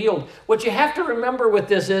Lord revealed? What you have to remember with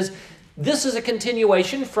this is a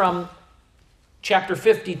continuation from chapter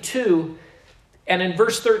 52. And in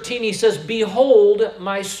verse 13, he says, behold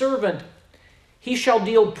my servant. He shall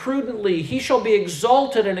deal prudently. He shall be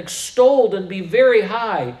exalted and extolled and be very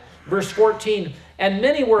high. Verse 14, and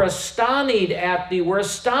many were astonished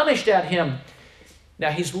at him. Now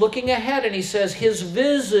he's looking ahead and he says, his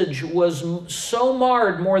visage was so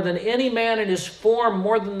marred more than any man, in his form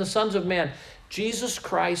more than the sons of man. Jesus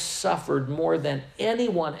Christ suffered more than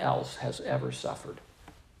anyone else has ever suffered.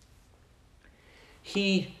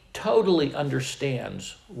 He totally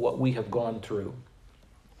understands what we have gone through.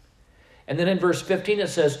 And then in verse 15 it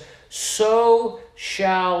says, so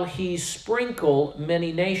shall he sprinkle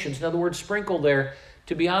many nations. In other words, sprinkle there,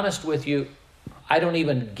 to be honest with you, I don't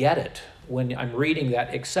even get it when I'm reading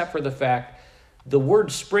that, except for the fact the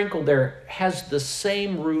word sprinkle there has the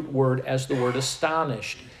same root word as the word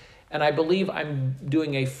astonished. And I believe I'm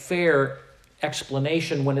doing a fair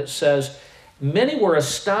explanation when it says, many were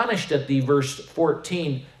astonished at thee, verse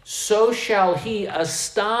 14, so shall he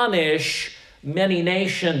astonish many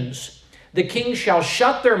nations. The kings shall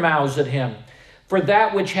shut their mouths at him, for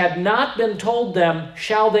that which had not been told them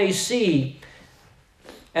shall they see,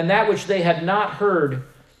 and that which they had not heard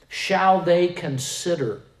shall they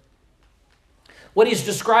consider. What he's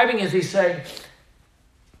describing is he's saying,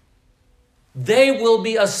 they will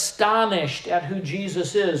be astonished at who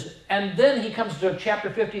Jesus is. And then he comes to chapter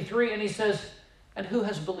 53 and he says, and who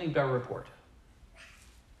has believed our report?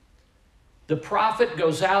 The prophet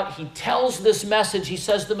goes out, he tells this message, he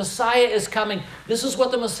says the Messiah is coming. This is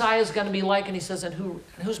what the Messiah is going to be like. And he says, and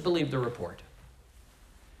who's believed the report?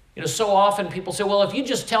 So often people say, well, if you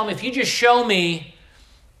just tell me, if you just show me,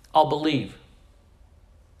 I'll believe.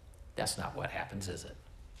 That's not what happens, is it?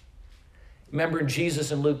 Remember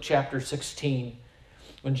Jesus in Luke chapter 16,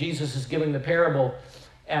 when Jesus is giving the parable,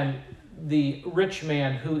 and the rich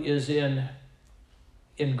man who is in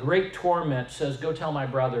great torment says, go tell my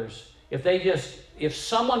brothers. If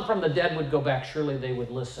someone from the dead would go back, surely they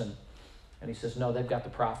would listen. And he says, no, they've got the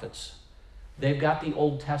prophets. They've got the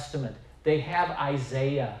Old Testament. They have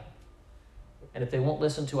Isaiah. And if they won't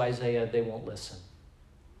listen to Isaiah, they won't listen.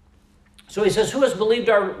 So he says, who has believed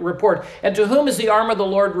our report? And to whom is the arm of the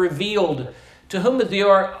Lord revealed? To whom the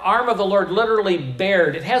arm of the Lord literally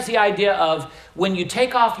bared. It has the idea of when you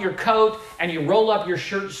take off your coat and you roll up your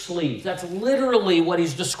shirt sleeves. That's literally what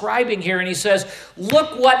he's describing here. And he says,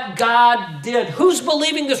 look what God did. Who's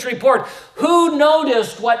believing this report? Who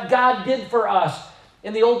noticed what God did for us?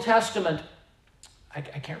 In the Old Testament, I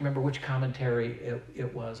can't remember which commentary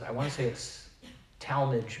it was. I want to say it's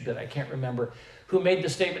Talmage, but I can't remember who made the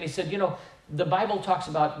statement. He said, the Bible talks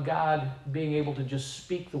about God being able to just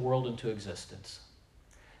speak the world into existence.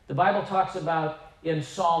 The Bible talks about in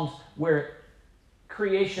Psalms where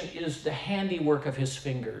creation is the handiwork of his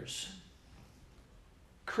fingers.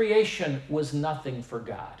 Creation was nothing for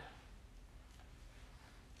God.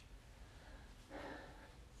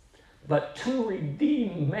 But to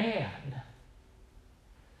redeem man,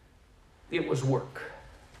 it was work.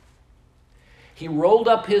 He rolled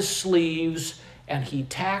up his sleeves and he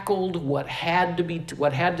tackled what had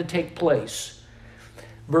to take place.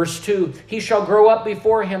 Verse 2, he shall grow up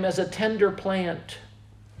before him as a tender plant,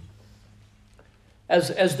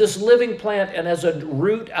 as this living plant and as a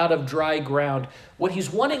root out of dry ground. What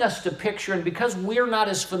he's wanting us to picture, and because we're not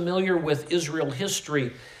as familiar with Israel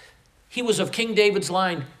history, he was of King David's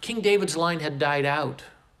line. King David's line had died out.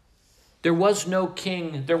 There was no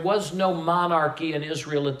king. There was no monarchy in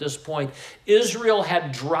Israel at this point. Israel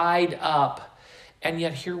had dried up. And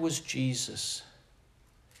yet here was Jesus.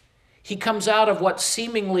 He comes out of what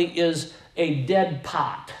seemingly is a dead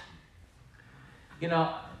pot.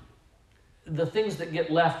 The things that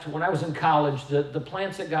get left, when I was in college, the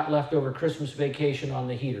plants that got left over Christmas vacation on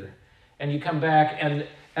the heater. And you come back and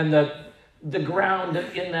the ground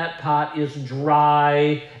in that pot is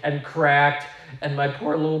dry and cracked. And my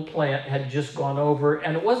poor little plant had just gone over.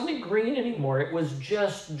 And it wasn't green anymore. It was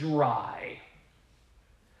just dry.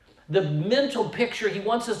 The mental picture he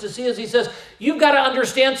wants us to see is he says, you've got to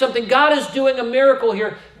understand something. God is doing a miracle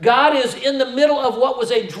here. God is in the middle of what was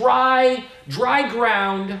a dry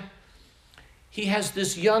ground. He has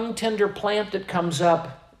this young, tender plant that comes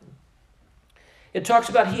up. It talks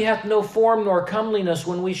about he hath no form nor comeliness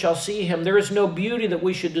when we shall see him. There is no beauty that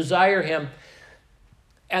we should desire him.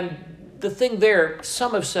 And the thing there,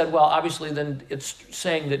 some have said, well, obviously then it's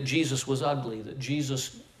saying that Jesus was ugly, that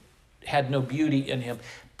Jesus had no beauty in him.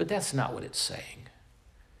 But that's not what it's saying.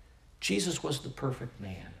 Jesus was the perfect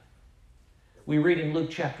man. We read in Luke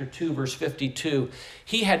chapter 2, verse 52,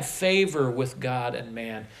 he had favor with God and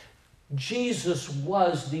man. Jesus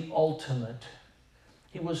was the ultimate.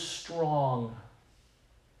 He was strong,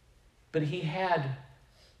 but he had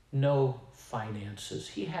no finances.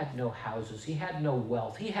 He had no houses. He had no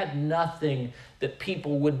wealth. He had nothing that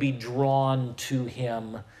people would be drawn to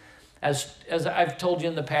him. As I've told you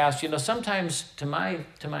in the past, sometimes to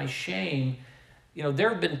my shame, there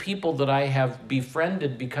have been people that I have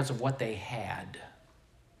befriended because of what they had.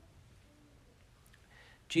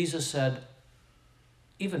 Jesus said,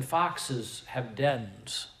 even foxes have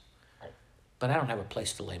dens, but I don't have a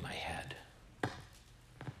place to lay my head.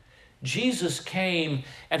 Jesus came,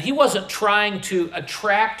 and he wasn't trying to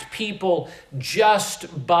attract people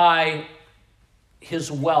just by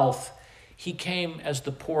his wealth. He came as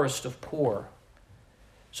the poorest of poor.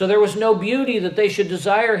 So there was no beauty that they should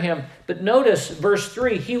desire him. But notice verse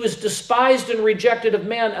 3, he was despised and rejected of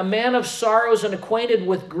men, a man of sorrows and acquainted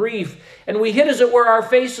with grief. And we hid, as it were, our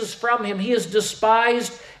faces from him. He is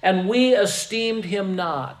despised, and we esteemed him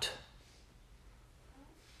not.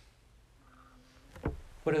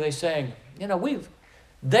 What are they saying?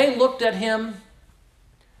 They looked at him,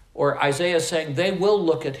 or Isaiah is saying they will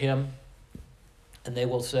look at him, and they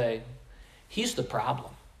will say, he's the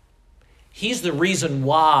problem. He's the reason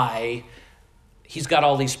why he's got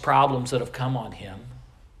all these problems that have come on him.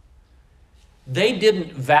 They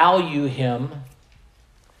didn't value him.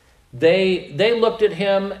 They looked at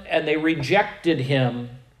him and they rejected him.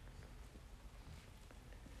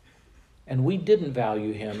 And we didn't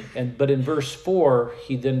value him. But in verse 4,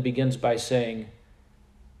 he then begins by saying,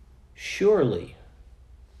 surely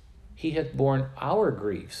he hath borne our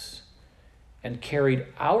griefs and carried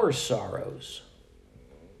our sorrows.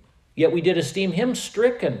 Yet we did esteem him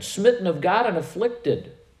stricken, smitten of God, and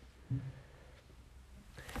afflicted.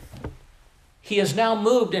 He is now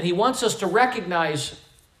moved, and he wants us to recognize,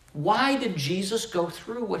 why did Jesus go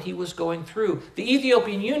through what he was going through? The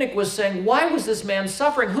Ethiopian eunuch was saying, why was this man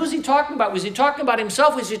suffering? Who's he talking about? Was he talking about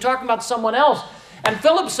himself? Was he talking about someone else? And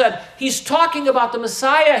Philip said, he's talking about the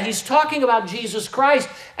Messiah. He's talking about Jesus Christ.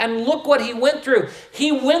 And look what he went through.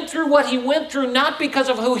 He went through what he went through not because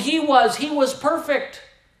of who he was. He was perfect.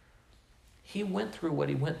 He went through what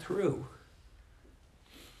he went through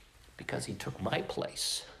because he took my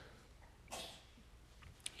place.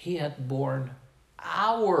 He had borne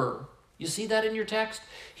our You see that in your text?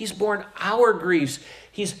 He's borne our griefs.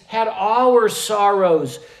 He's had our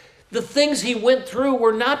sorrows. The things he went through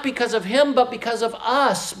were not because of him, but because of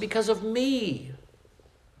us, because of me.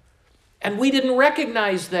 And we didn't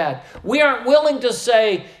recognize that. We aren't willing to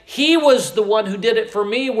say, he was the one who did it for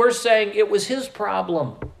me. We're saying it was his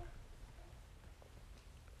problem.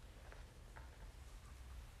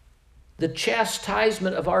 The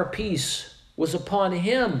chastisement of our peace was upon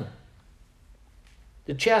him.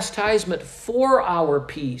 The chastisement for our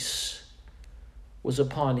peace was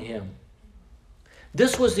upon him.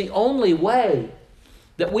 This was the only way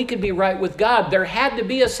that we could be right with God. There had to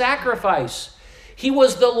be a sacrifice. He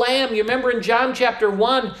was the lamb. You remember in John chapter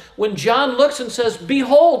 1, when John looks and says,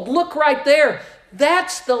 behold, look right there.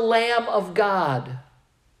 That's the Lamb of God.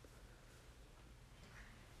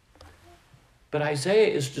 But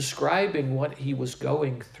Isaiah is describing what he was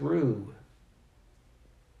going through.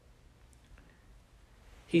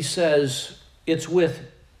 He says, it's with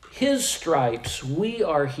his stripes we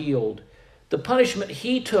are healed. The punishment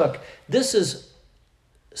he took, this is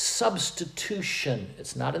substitution.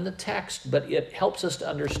 It's not in the text, but it helps us to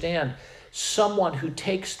understand someone who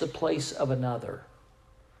takes the place of another.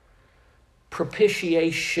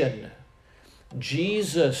 Propitiation.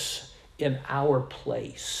 Jesus in our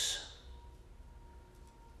place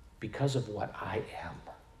because of what I am.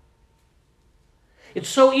 It's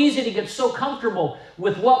so easy to get so comfortable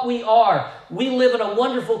with what we are. We live in a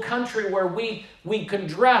wonderful country where we can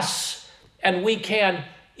dress and we can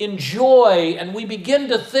enjoy, and we begin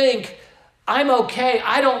to think, I'm okay,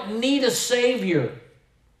 I don't need a Savior.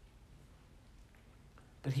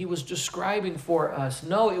 But he was describing for us,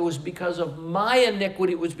 no, it was because of my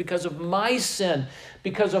iniquity, it was because of my sin,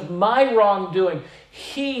 because of my wrongdoing.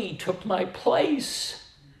 He took my place.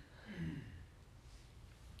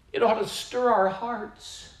 It ought to stir our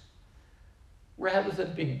hearts rather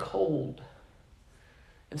than being cold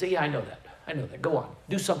and say, yeah, I know that, go on,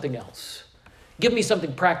 do something else. Give me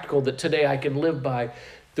something practical that today I can live by.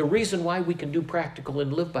 The reason why we can do practical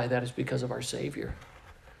and live by that is because of our Savior.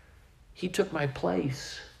 He took my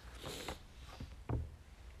place.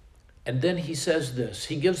 And then he says this.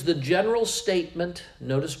 He gives the general statement,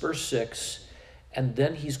 notice verse 6, and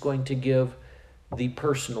then he's going to give the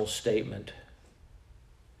personal statement.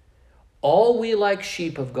 All we like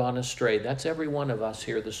sheep have gone astray. That's every one of us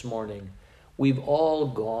here this morning. We've all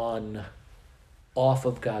gone off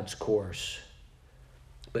of God's course.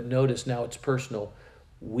 But notice now it's personal.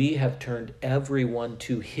 We have turned everyone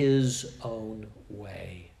to his own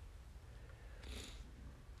way.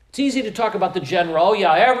 It's easy to talk about the general. Oh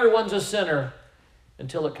yeah, everyone's a sinner.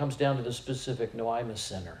 Until it comes down to the specific. No, I'm a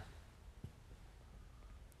sinner.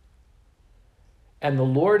 And the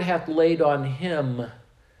Lord hath laid on him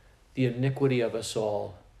the iniquity of us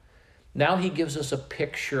all. Now he gives us a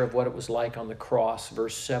picture of what it was like on the cross.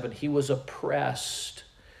 Verse 7, he was oppressed.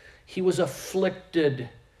 He was afflicted,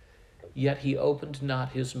 yet he opened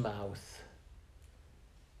not his mouth.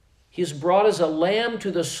 He is brought as a lamb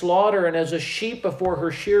to the slaughter, and as a sheep before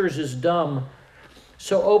her shearers is dumb,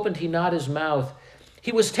 so opened he not his mouth.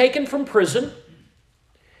 He was taken from prison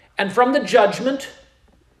and from the judgment.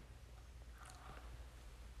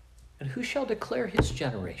 And who shall declare his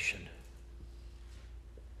generation?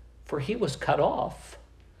 For he was cut off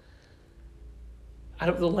out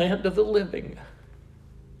of the land of the living.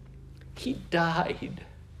 He died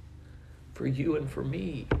for you and for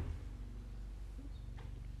me.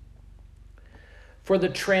 For the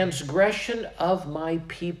transgression of my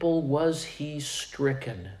people was he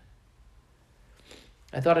stricken.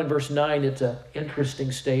 I thought in verse 9 it's an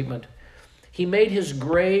interesting statement. He made his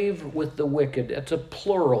grave with the wicked. It's a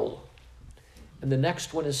plural. And the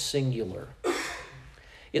next one is singular.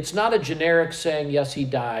 It's not a generic saying, yes, he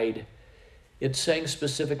died. It's saying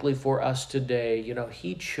specifically for us today,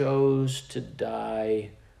 he chose to die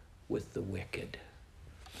with the wicked.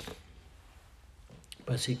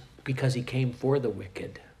 Because he came for the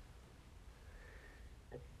wicked.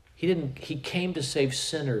 He came to save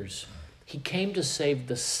sinners. He came to save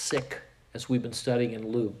the sick, as we've been studying in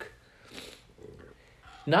Luke.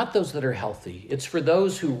 Not those that are healthy. It's for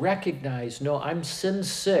those who recognize, no, I'm sin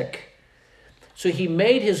sick. So he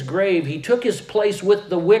made his grave. He took his place with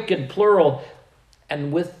the wicked, plural,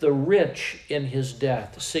 and with the rich in his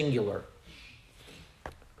death, singular.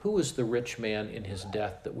 Who is the rich man in his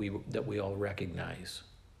death that we all recognize?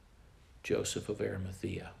 Joseph of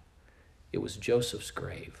Arimathea. It was Joseph's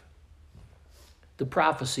grave. The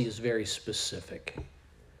prophecy is very specific.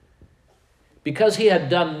 Because he had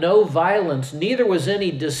done no violence, neither was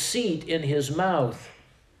any deceit in his mouth.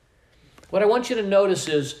 What I want you to notice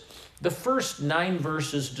is the first 9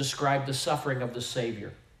 verses describe the suffering of the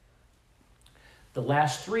Savior. The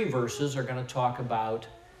last 3 verses are going to talk about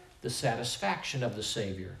the satisfaction of the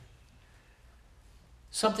Savior.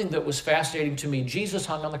 Something that was fascinating to me, Jesus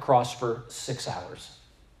hung on the cross for 6 hours.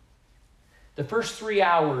 The first 3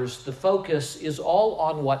 hours, the focus is all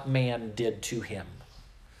on what man did to him.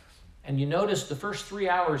 And you notice the first 3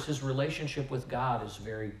 hours, his relationship with God is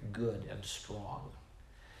very good and strong.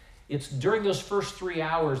 It's during those first 3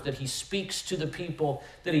 hours that he speaks to the people,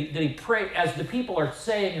 that he prays, as the people are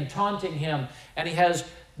saying and taunting him, and he has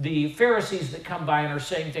the Pharisees that come by and are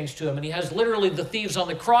saying things to him, and he has literally the thieves on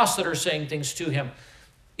the cross that are saying things to him.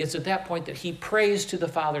 It's at that point that he prays to the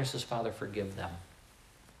Father and says, Father, forgive them.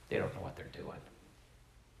 They don't know what they're doing.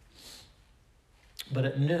 But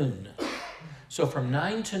at noon, so from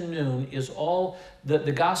 9 to noon is all,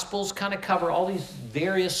 the Gospels kind of cover all these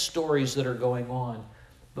various stories that are going on.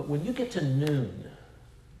 But when you get to noon,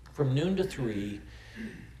 from noon to 3,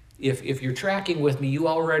 if you're tracking with me, you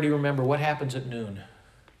already remember what happens at noon.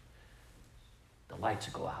 The lights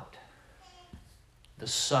go out. The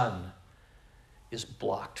sun is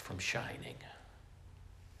blocked from shining.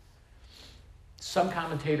 Some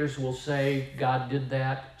commentators will say God did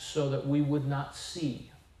that so that we would not see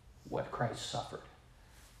what Christ suffered.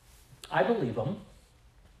 I believe them.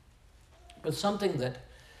 But something that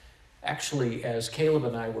actually, as Caleb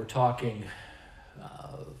and I were talking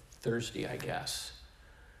Thursday, I guess,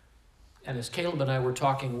 and as Caleb and I were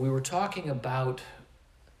talking, we were talking about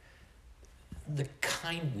the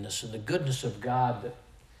kindness and the goodness of God, that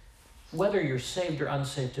whether you're saved or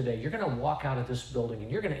unsaved today, you're going to walk out of this building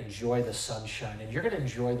and you're going to enjoy the sunshine and you're going to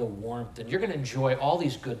enjoy the warmth and you're going to enjoy all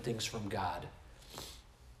these good things from God.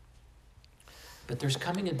 But there's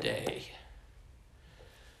coming a day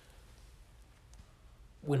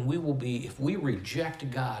when we will be, if we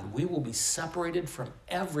reject God, we will be separated from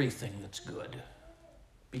everything that's good,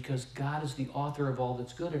 because God is the author of all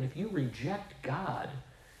that's good. And if you reject God,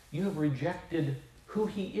 you have rejected who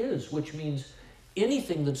he is, which means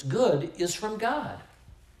anything that's good is from God.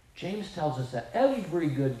 James tells us that every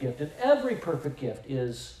good gift and every perfect gift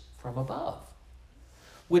is from above,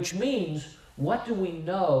 which means, what do we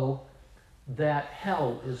know that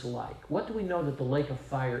hell is like? What do we know that the lake of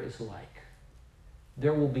fire is like?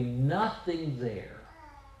 There will be nothing there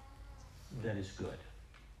that is good,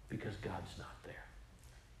 because God's not there.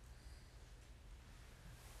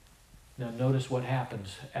 Now notice what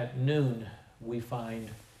happens. At noon, we find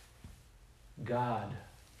God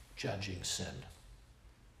judging sin.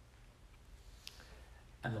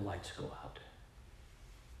 And the lights go out.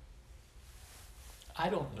 I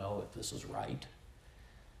don't know if this is right,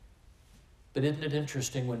 but isn't it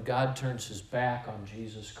interesting, when God turns his back on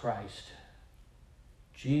Jesus Christ,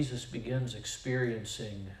 Jesus begins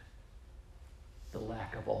experiencing the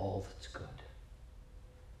lack of all that's good.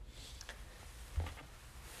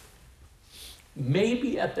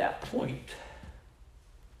 Maybe at that point,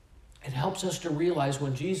 it helps us to realize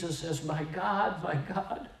when Jesus says, my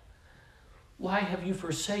God, why have you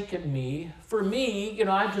forsaken me? For me,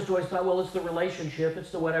 I've just always thought, well, it's the relationship,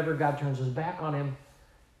 it's the whatever. God turns his back on him.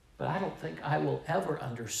 But I don't think I will ever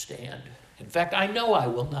understand. In fact, I know I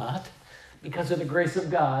will not. Because of the grace of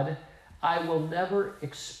God, I will never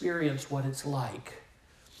experience what it's like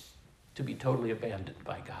to be totally abandoned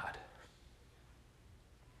by God.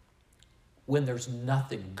 When there's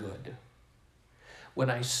nothing good. When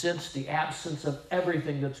I sense the absence of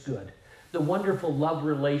everything that's good. The wonderful love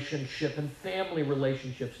relationship and family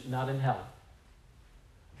relationships, not in hell.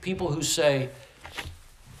 People who say,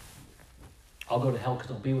 I'll go to hell because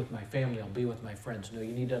I'll be with my family, I'll be with my friends. No,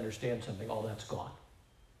 you need to understand something. All that's gone.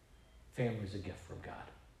 Family is a gift from God.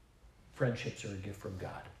 Friendships are a gift from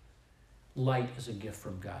God. Light is a gift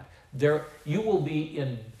from God. You will be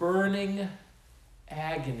in burning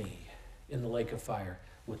agony in the lake of fire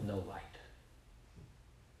with no light.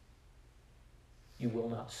 You will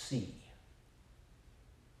not see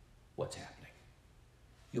what's happening.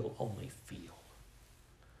 You'll only feel.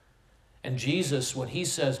 And Jesus, when he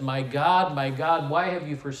says, my God, why have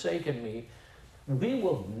you forsaken me? We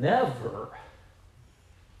will never,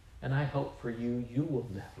 and I hope for you, you will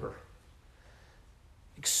never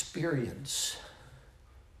experience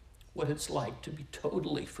what it's like to be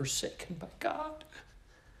totally forsaken by God.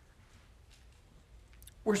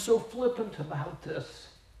 We're so flippant about this.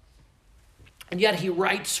 And yet he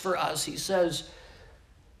writes for us. He says,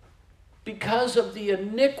 because of the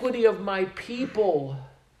iniquity of my people,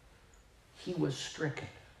 he was stricken.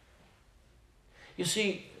 You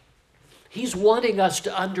see, he's wanting us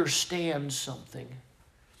to understand something.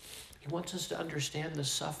 He wants us to understand the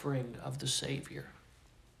suffering of the Savior.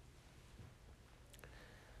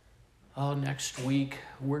 Oh, next week,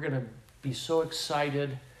 we're going to be so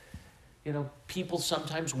excited People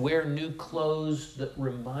sometimes wear new clothes that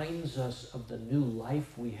reminds us of the new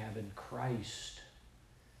life we have in Christ.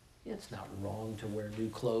 It's not wrong to wear new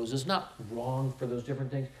clothes. It's not wrong for those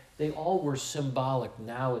different things. They all were symbolic.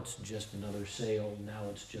 Now it's just another sale. Now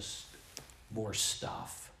it's just more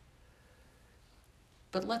stuff.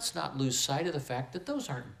 But let's not lose sight of the fact that those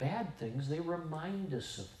aren't bad things. They remind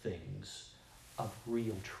us of things of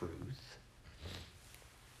real truth.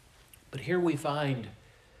 But here we find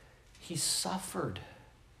he suffered.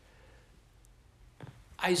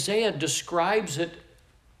 Isaiah describes it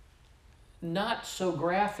not so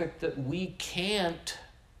graphic that we can't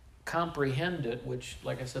comprehend it, which,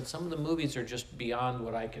 like I said, some of the movies are just beyond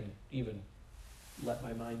what I can even let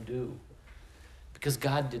my mind do. Because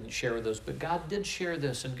God didn't share those, but God did share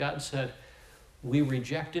this, and God said, we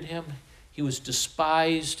rejected him. He was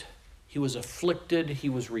despised. He was afflicted. He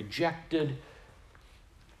was rejected.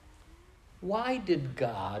 Why did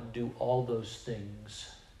God do all those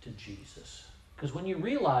things to Jesus? Because when you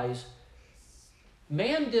realize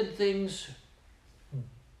man did things,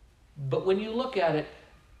 but when you look at it,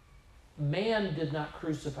 man did not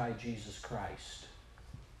crucify Jesus Christ.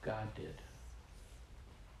 God did.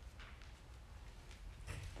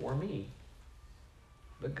 For me,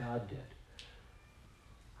 but God did.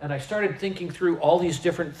 And I started thinking through all these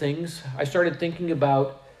different things. I started thinking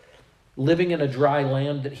about living in a dry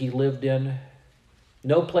land that he lived in,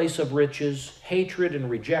 no place of riches, hatred and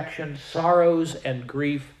rejection, sorrows and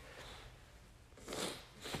grief,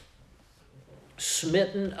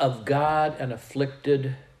 smitten of God and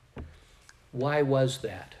afflicted. Why was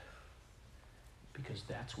that? Because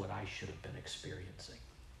that's what I should have been experiencing.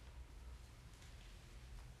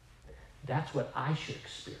 That's what I should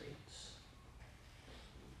experience.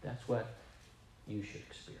 That's what you should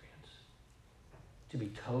experience. To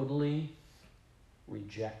be totally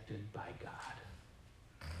rejected by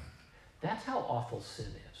God. That's how awful sin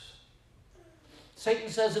is. Satan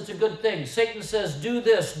says it's a good thing. Satan says, do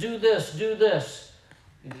this, do this, do this.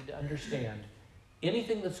 You need to understand,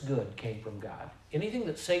 anything that's good came from God. Anything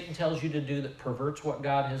that Satan tells you to do that perverts what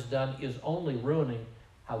God has done is only ruining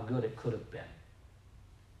how good it could have been.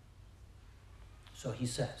 So he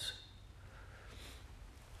says,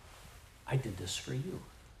 I did this for you.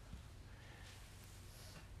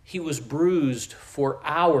 He was bruised for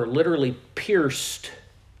our, literally pierced.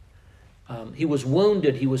 He was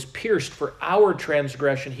wounded. He was pierced for our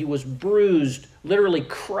transgression. He was bruised, literally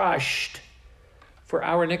crushed for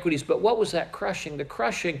our iniquities. But what was that crushing? The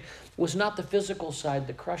crushing was not the physical side.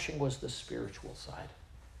 The crushing was the spiritual side.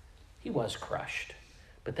 He was crushed.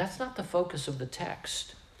 But that's not the focus of the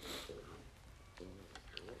text.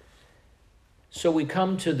 So we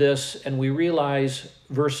come to this and we realize,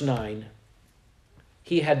 verse 9,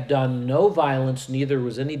 he had done no violence, neither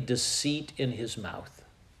was any deceit in his mouth.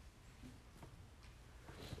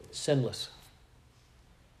 Sinless.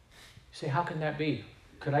 You say, how can that be?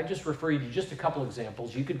 Could I just refer you to just a couple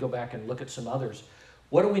examples? You could go back and look at some others.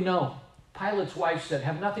 What do we know? Pilate's wife said,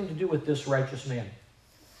 have nothing to do with this righteous man.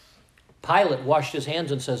 Pilate washed his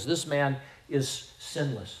hands and says, this man is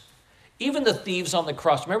sinless. Even the thieves on the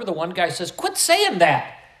cross. Remember the one guy says, quit saying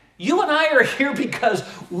that. You and I are here because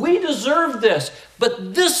we deserve this.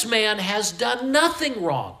 But this man has done nothing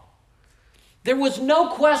wrong. There was no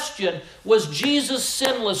question, was Jesus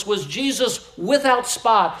sinless? Was Jesus without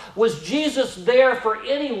spot? Was Jesus there for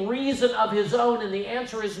any reason of his own? And the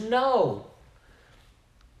answer is no.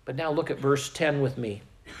 But now look at verse 10 with me.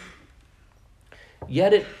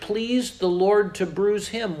 Yet it pleased the Lord to bruise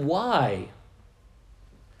him. Why?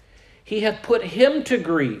 He hath put him to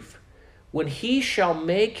grief. When he shall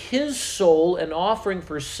make his soul an offering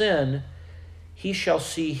for sin, he shall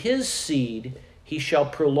see his seed, he shall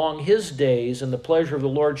prolong his days, and the pleasure of the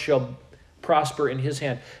Lord shall prosper in his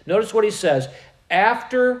hand. Notice what he says.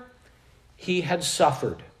 After he had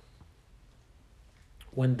suffered,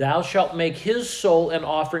 when thou shalt make his soul an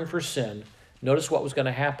offering for sin, notice what was going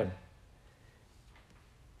to happen.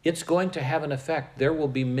 It's going to have an effect. There will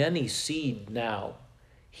be many seed now.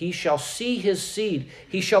 He shall see his seed.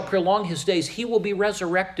 He shall prolong his days. He will be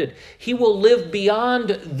resurrected. He will live beyond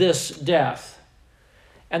this death.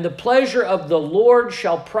 And the pleasure of the Lord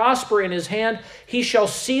shall prosper in his hand. He shall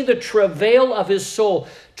see the travail of his soul.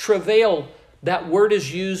 Travail, that word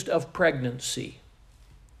is used of pregnancy.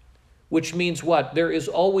 Which means what? There is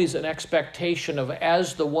always an expectation of,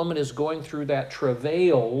 as the woman is going through that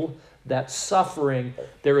travail, that suffering,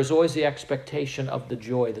 there is always the expectation of the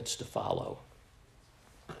joy that's to follow.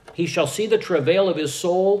 He shall see the travail of his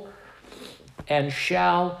soul and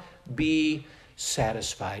shall be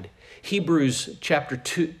satisfied. Hebrews chapter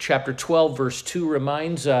 12, verse 2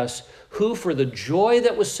 reminds us, who for the joy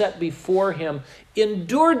that was set before him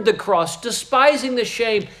endured the cross, despising the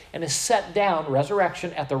shame, and is set down,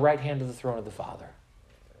 resurrection, at the right hand of the throne of the Father.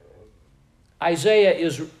 Isaiah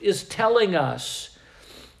is telling us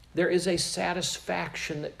there is a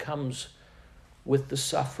satisfaction that comes with the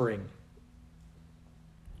suffering.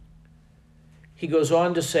 He goes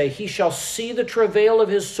on to say, he shall see the travail of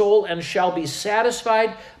his soul and shall be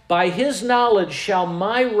satisfied. By his knowledge shall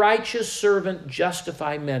my righteous servant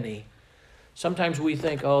justify many. Sometimes we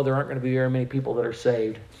think, oh, there aren't going to be very many people that are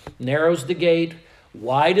saved. Narrow's the gate,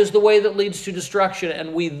 wide is the way that leads to destruction.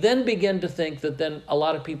 And we then begin to think that then a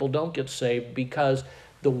lot of people don't get saved because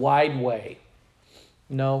the wide way.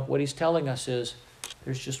 No, what he's telling us is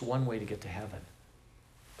there's just one way to get to heaven,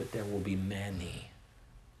 but there will be many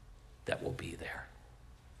that will be there.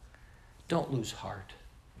 Don't lose heart.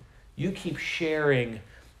 You keep sharing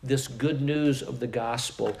this good news of the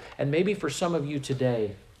gospel. And maybe for some of you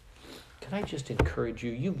today, can I just encourage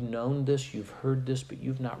you? You've known this, you've heard this, but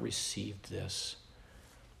you've not received this.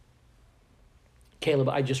 Caleb,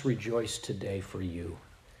 I just rejoice today for you.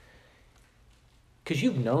 Because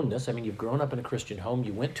you've known this. I mean, you've grown up in a Christian home.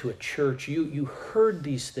 You went to a church. You heard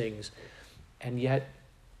these things. And yet,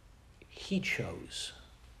 he chose.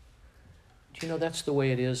 Do you know that's the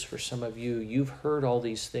way it is for some of you? You've heard all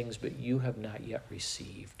these things, but you have not yet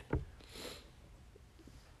received.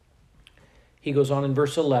 He goes on in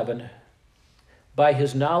verse 11. By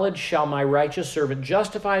his knowledge shall my righteous servant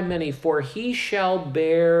justify many, for he shall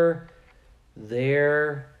bear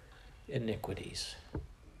their iniquities.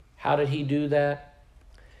 How did he do that?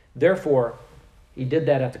 Therefore, he did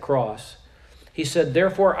that at the cross. He said,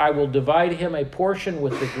 therefore I will divide him a portion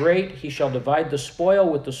with the great. He shall divide the spoil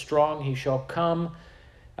with the strong. He shall come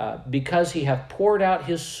because he hath poured out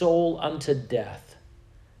his soul unto death.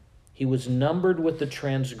 He was numbered with the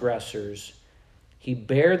transgressors. He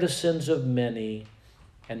bare the sins of many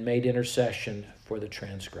and made intercession for the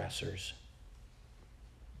transgressors.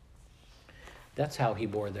 That's how he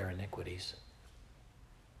bore their iniquities.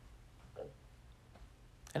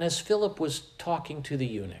 And as Philip was talking to the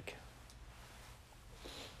eunuch,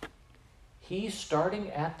 he, starting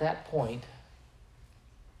at that point,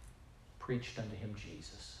 preached unto him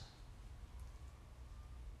Jesus.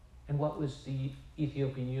 And what was the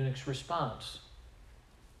Ethiopian eunuch's response?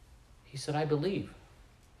 He said, I believe.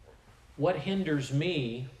 What hinders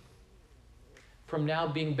me from now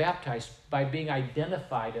being baptized by being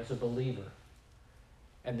identified as a believer?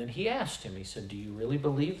 And then he asked him, he said, do you really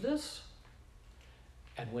believe this?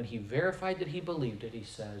 And when he verified that he believed it, he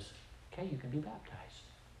says, okay, you can be baptized.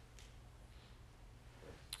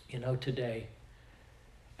 You know, today,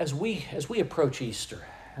 as we approach Easter,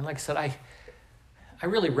 and like I said, I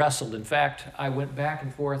really wrestled. In fact, I went back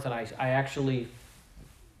and forth, and I actually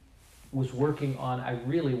was working on, I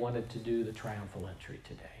really wanted to do the triumphal entry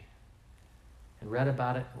today. And read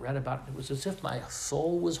about it. It was as if my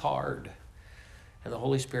soul was hard. And the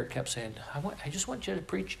Holy Spirit kept saying, I just want you to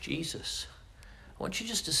preach Jesus. I want you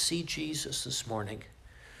just to see Jesus this morning.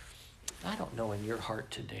 I don't know in your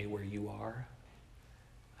heart today where you are.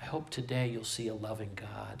 I hope today you'll see a loving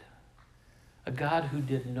God. A God who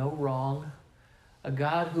did no wrong. A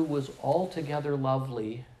God who was altogether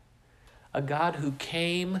lovely. A God who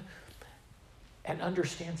came and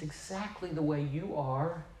understands exactly the way you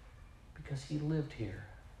are because he lived here.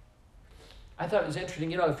 I thought it was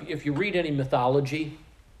interesting, you know, if you read any mythology,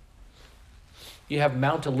 you have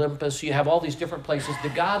Mount Olympus, you have all these different places. The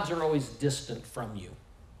gods are always distant from you.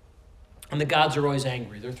 And the gods are always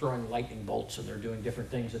angry. They're throwing lightning bolts and they're doing different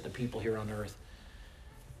things at the people here on earth.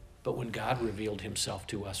 But when God revealed himself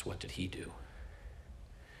to us, what did he do?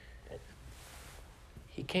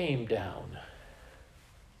 He came down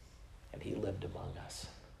and he lived among us.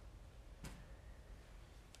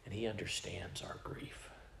 And he understands our grief.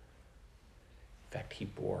 In fact, he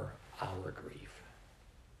bore our grief.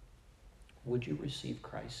 Would you receive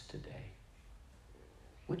Christ today?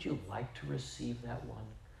 Would you like to receive that one?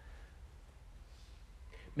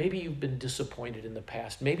 Maybe you've been disappointed in the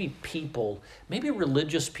past. Maybe people, maybe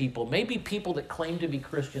religious people, maybe people that claim to be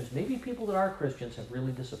Christians, maybe people that are Christians have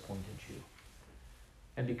really disappointed you.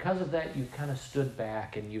 And because of that, you've kind of stood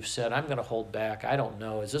back and you've said, I'm going to hold back. I don't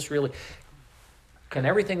know. Is this really, can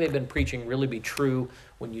everything they've been preaching really be true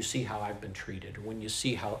when you see how I've been treated, when you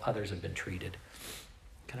see how others have been treated?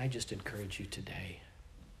 Can I just encourage you today?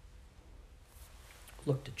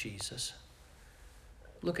 Look to Jesus.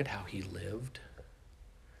 Look at how he lived.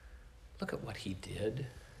 Look at what he did.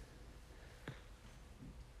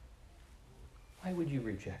 Why would you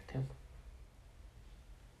reject him?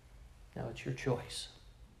 Now it's your choice.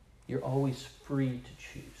 You're always free to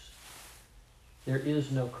choose. There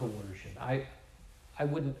is no coercion. I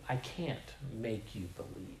can't make you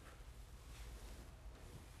believe.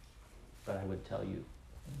 But I would tell you,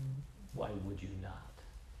 why would you not?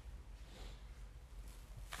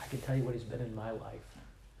 I can tell you what he's been in my life.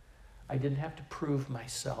 I didn't have to prove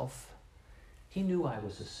myself. He knew I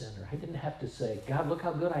was a sinner. I didn't have to say, God, look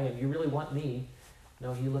how good I am. You really want me?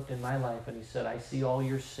 No, he looked in my life and he said, I see all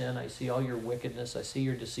your sin. I see all your wickedness. I see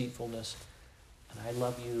your deceitfulness. And I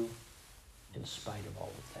love you in spite of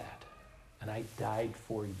all of that. And I died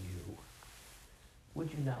for you.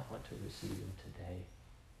 Would you not want to receive him today?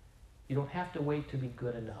 You don't have to wait to be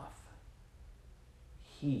good enough.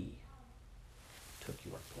 He took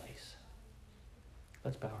your place.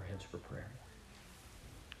 Let's bow our heads for prayer.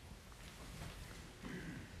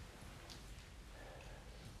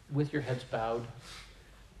 With your heads bowed,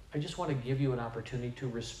 I just want to give you an opportunity to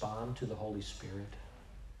respond to the Holy Spirit.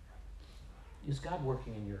 Is God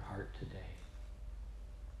working in your heart today?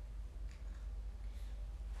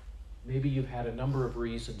 Maybe you've had a number of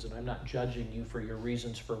reasons, and I'm not judging you for your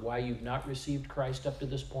reasons for why you've not received Christ up to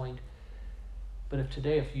this point. But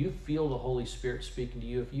if you feel the Holy Spirit speaking to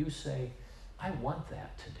you, if you say, I want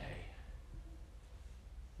that today,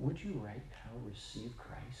 would you right now receive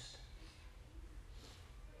Christ?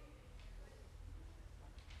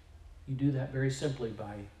 You do that very simply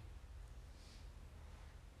by,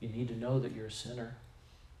 you need to know that you're a sinner.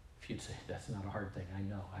 If you'd say, that's not a hard thing, I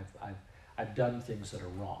know. I've done things that are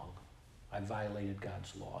wrong. I've violated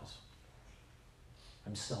God's laws.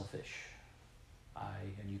 I'm selfish.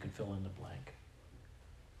 And you can fill in the blank.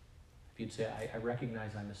 If you'd say, I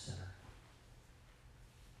recognize I'm a sinner.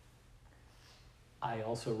 I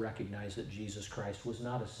also recognize that Jesus Christ was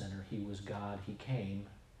not a sinner. He was God. He came.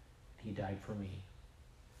 He died for me.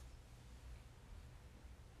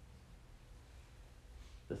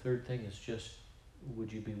 The third thing is just,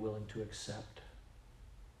 would you be willing to accept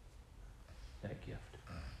that gift?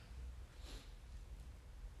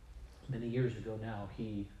 Many years ago now,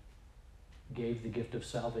 he gave the gift of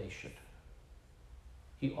salvation.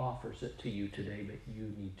 He offers it to you today, but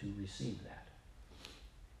you need to receive that.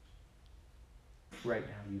 Right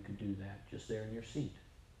now, you can do that just there in your seat.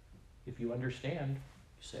 If you understand,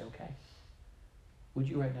 you say, okay. Would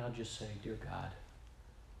you right now just say, dear God,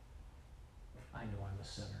 I know I'm a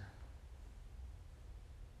sinner.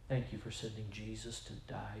 Thank you for sending Jesus to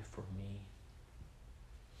die for me.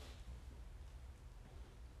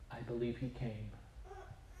 I believe he came,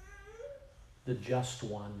 the just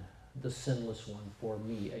one, the sinless one, for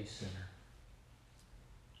me, a sinner.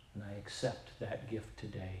 And I accept that gift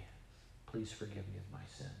today. Please forgive me of my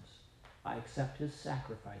sins. I accept his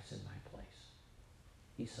sacrifice in my place.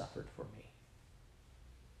 He suffered for me.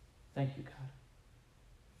 Thank you, God.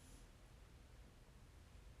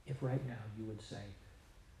 If right now you would say,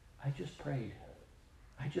 I just prayed.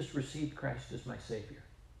 I just received Christ as my Savior.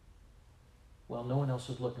 Well, no one else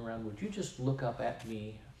is looking around. Would you just look up at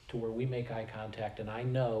me to where we make eye contact, and I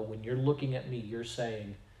know when you're looking at me, you're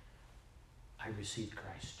saying, I received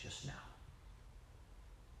Christ just now.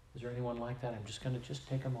 Is there anyone like that? I'm just going to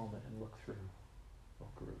take a moment and look through our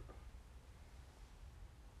group.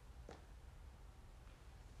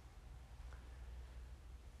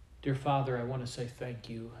 Dear Father, I want to say thank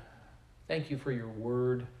you. Thank you for your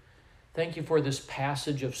word. Thank you for this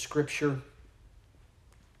passage of Scripture.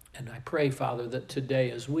 And I pray, Father, that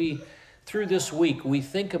today, as we, through this week, we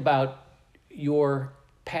think about your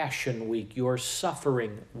Passion Week, your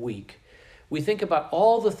Suffering Week. We think about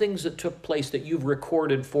all the things that took place that you've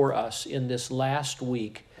recorded for us in this last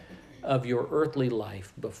week of your earthly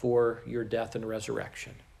life before your death and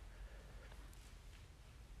resurrection.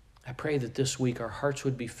 I pray that this week our hearts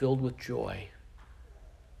would be filled with joy.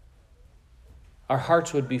 Our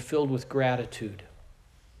hearts would be filled with gratitude.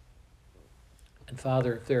 And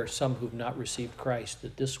Father, if there are some who've not received Christ,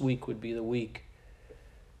 that this week would be the week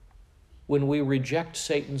when we reject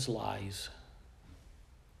Satan's lies,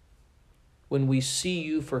 when we see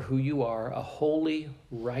you for who you are, a holy,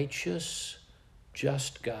 righteous,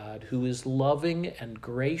 just God who is loving and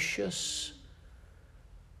gracious,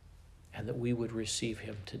 and that we would receive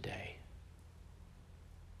him today.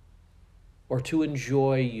 Or to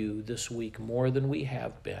enjoy you this week more than we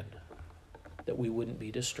have been, that we wouldn't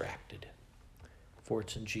be distracted. For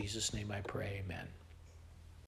it's in Jesus' name I pray, amen.